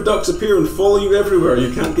 200 ducks appear and follow you everywhere.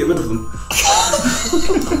 You can't get rid of them.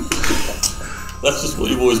 That's just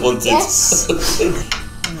what you've always wanted. Yes.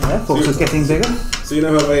 Yeah, Fox is getting bigger. So you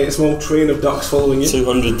now have a small train of ducks following you.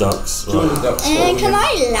 200 ducks. Right. 200 ducks following Can you.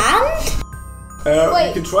 I land? Wait.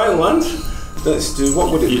 You can try and land. Let's do, what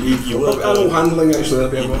would it be? You were Probably animal handling, actually,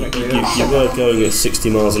 that'd be ironic. You were going at 60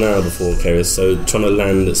 miles an hour before, Keris, so trying to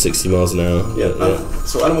land at 60 miles an hour. Yeah,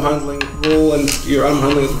 so animal handling, roll, and your animal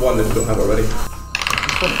handling is 1 if you don't have it already.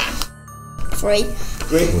 3.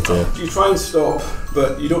 Great. Okay. You try and stop,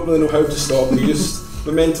 but you don't really know how to stop, and you just,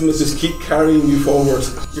 momentum is just keep carrying you forward.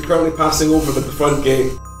 You're currently passing over the front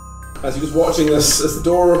gate. As you're just watching this, as the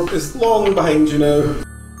door is long behind you now,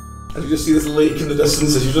 as you just see this lake in the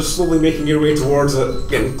distance, as you're just slowly making your way towards it,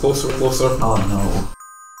 getting closer and closer. Oh no.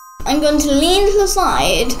 I'm going to lean to the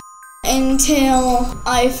side until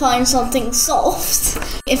I find something soft,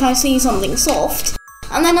 if I see something soft,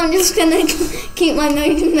 and then I'm just going to keep my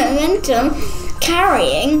momentum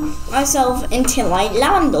carrying myself until I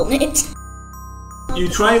land on it. You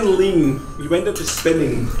try and lean, you end up just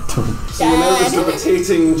spinning. So you're now just a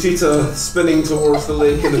rotating cheetah spinning towards the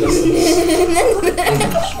lake in the distance.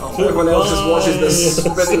 Everyone else just watches this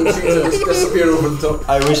spinning cheetah just disappear over the top.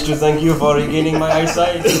 I wish to thank you for regaining my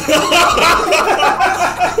eyesight. This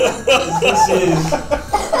is...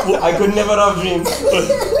 I could never have dreamed.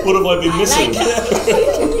 What have I been missing?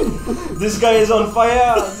 This guy is on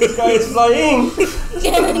fire! This guy is flying!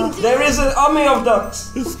 There is an army of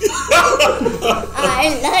ducks!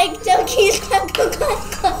 I like duckies.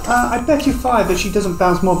 I bet you 5 that she doesn't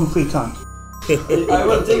bounce more than 3 times. I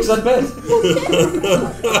will take that bet.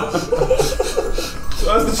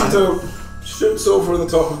 So as the cheetah shoots over the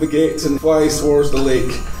top of the gate and flies towards the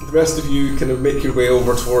lake, the rest of you kind of make your way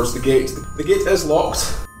over towards the gate. The gate is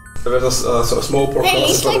locked. There's a sort of small portal. At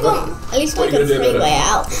least I got freeway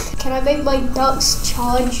out. Can I make my ducks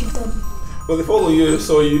charge them? Well, they follow you,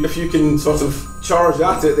 so if you can sort of charge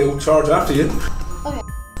at it, they will charge after you. Okay.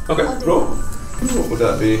 Okay, roll. What would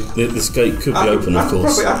that be? This gate could be open, of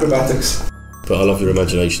course. Probably acrobatics. But I love your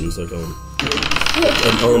imagination, so go on.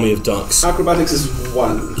 An army of ducks. Acrobatics is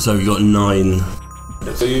 1. So you got 9.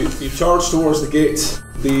 So you charge towards the gate.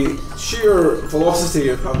 The sheer velocity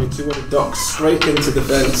of having 200 ducks strike into the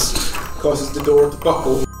fence causes the door to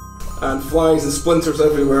buckle and flies and splinters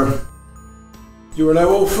everywhere. You are now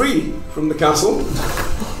all free from the castle.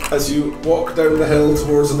 As you walk down the hill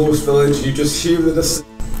towards the Lost Village, you just hear the distance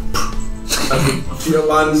as the cheetah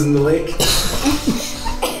lands in the lake.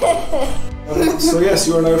 So yes,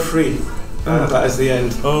 you are now free. That is the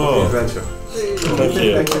end of the adventure. Thank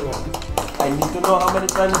you. I need to know how many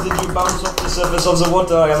times did you bounce off the surface of the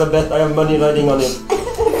water? I have a bet, I have money riding on it.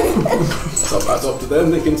 So that's up to them,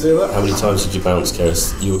 they can say that. How many times did you bounce,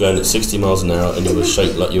 Keris? You were going at 60 miles an hour and you were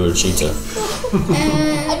shaped like you were a cheetah.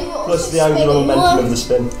 Plus the angular momentum of the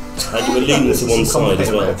spin. And you were leaning to one side as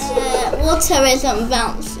well. Water isn't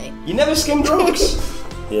bouncing. You never skimmed rocks?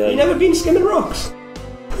 Yeah. You never been skimming rocks?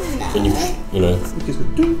 Can you want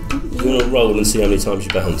to roll and see how many times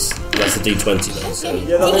you bounce? That's the D20 though. So.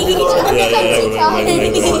 Yeah, that may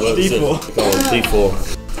be D4. Go on, D4.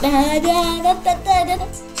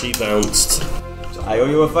 She bounced. I owe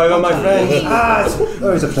you a favour, my friend. It's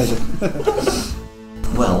always a pleasure.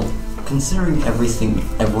 Well, considering everything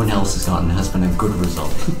everyone else has gotten has been a good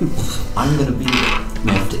result, I'm gonna be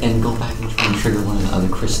miffed and go back and try and trigger one of the other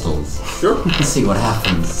crystals. Sure. And see what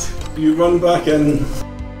happens. You run back in,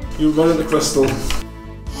 you run at the crystal,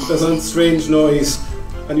 there's a strange noise,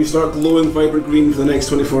 and you start glowing vibrant green for the next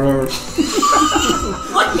 24 hours.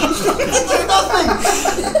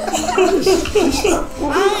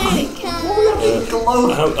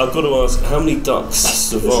 I've got to ask, how many ducks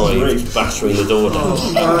survived battering the door down?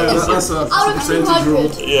 That's a percentage roll.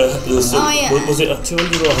 Yeah, was it a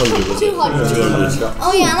 200 or 100? Was 200.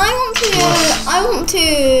 Oh yeah, and I want to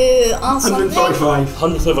ask something. 135.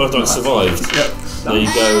 135 ducks survived. Yep. There you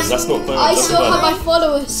go. That's not bad. I That's still not have bad. my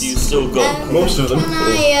followers. You still got Most of them. Can I,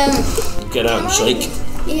 get out and shake.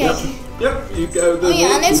 yeah. Yep, you go. Oh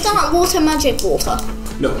yeah, and is that water magic water?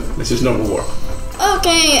 No, this is normal war.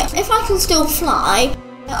 Okay, if I can still fly,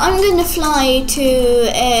 I'm going to fly to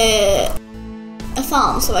a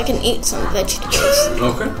farm so I can eat some vegetables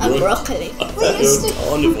Okay. and broccoli. You're a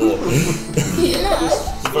carnivore.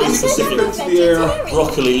 Very specific. Into the air,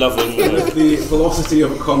 Broccoli loving. with the velocity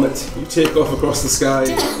of a comet, you take off across the sky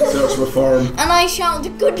in search of a farm. And I shout,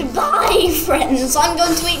 "Goodbye, friends! I'm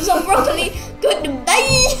going to eat some broccoli.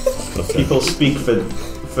 Goodbye!" People speak for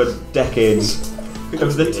decades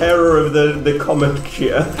of the terror of the comet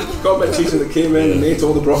cheetah. Comet cheetah that came in and ate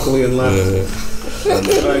all the broccoli and left.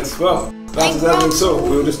 Right, well, that is everything. So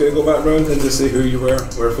we're just going to go back round and just say who you were,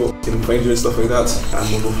 where folk can find you and stuff like that, and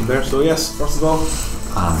we'll go from there. So yes, first of all,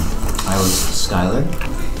 I was Skylar.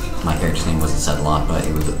 My character's name wasn't said a lot, but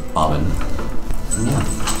it was Bobbin. And yeah.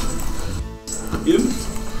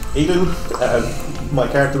 Eden. My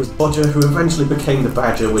character was Bodger, who eventually became the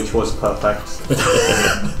Badger, which was perfect.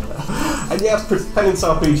 And yeah, Penance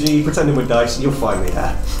RPG, pretending with dice, you'll find me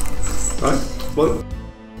there. Right, well,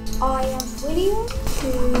 I am William,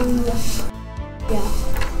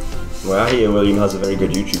 Well, I hear William has a very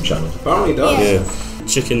good YouTube channel. apparently it does. Yeah.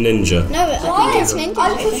 Chicken Ninja. No, I think it's ninja.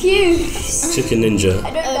 I'm confused. Chicken Ninja. I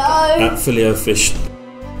don't know. At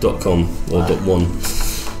filiofish.com or .1.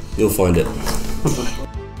 You'll find it.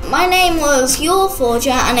 My name was Your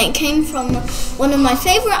Forger, and it came from one of my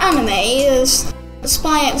favourite animes,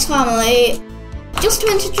 Spy X Family. Just to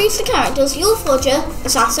introduce the characters, Your Forger,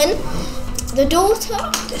 assassin, the daughter.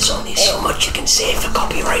 There's only so much you can say for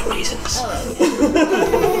copyright reasons.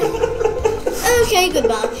 Okay,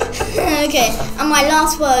 goodbye. Okay, and my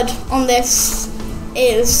last word on this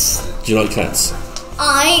is Do you like cats?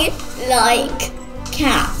 I like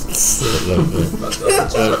cats.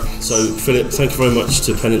 So, Philip, thank you very much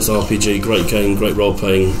to Penance RPG. Great game, great role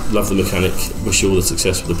playing. Love the mechanic. Wish you all the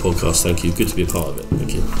success with the podcast. Thank you. Good to be a part of it.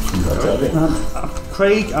 Thank you.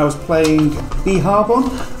 Craig, I was playing B Harbon,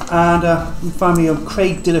 and you can find me on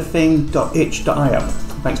craigdidathing.itch.io.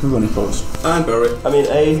 Thanks for running for us. And Barry. I mean,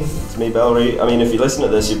 it's me, Bellery. I mean, if you listen to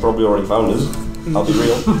this, you probably already found us. I'll be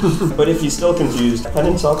real. But if you're still confused,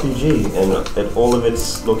 Penance RPG at all of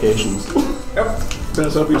its locations. Yep.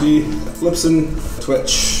 Penance RPG, Libsyn,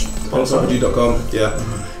 Twitch, PenanceRPG.com. Yeah.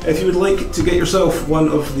 If you would like to get yourself one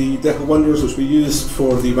of the Deck of Wonders which we use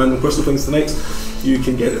for the random crystal things tonight, you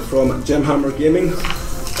can get it from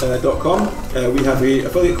gemhammergaming.com. We have a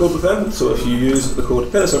affiliate code with them, so if you use the code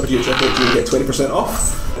PenanceRPG at checkout, you can get 20%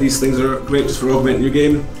 off. These things are great just for augmenting your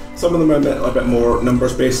game. Some of them are a bit more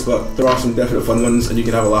numbers based, but there are some definite fun ones and you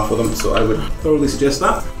can have a laugh with them, so I would thoroughly suggest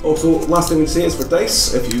that. Also, last thing we'd say is for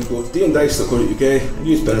dice, if you go to dndice.co.uk and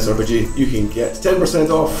use Penance RPG, you can get 10%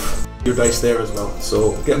 off your dice there as well.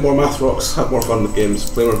 So get more math rocks, have more fun with games,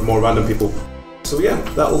 play with more random people. So yeah,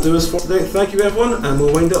 that will do us for today. Thank you everyone, and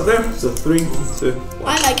we'll wind up there. So 3, 2, 1.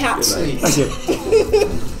 I like cats. Thank you.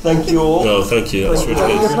 Thank you all. No, thank you. That's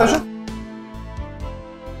really good. Pleasure.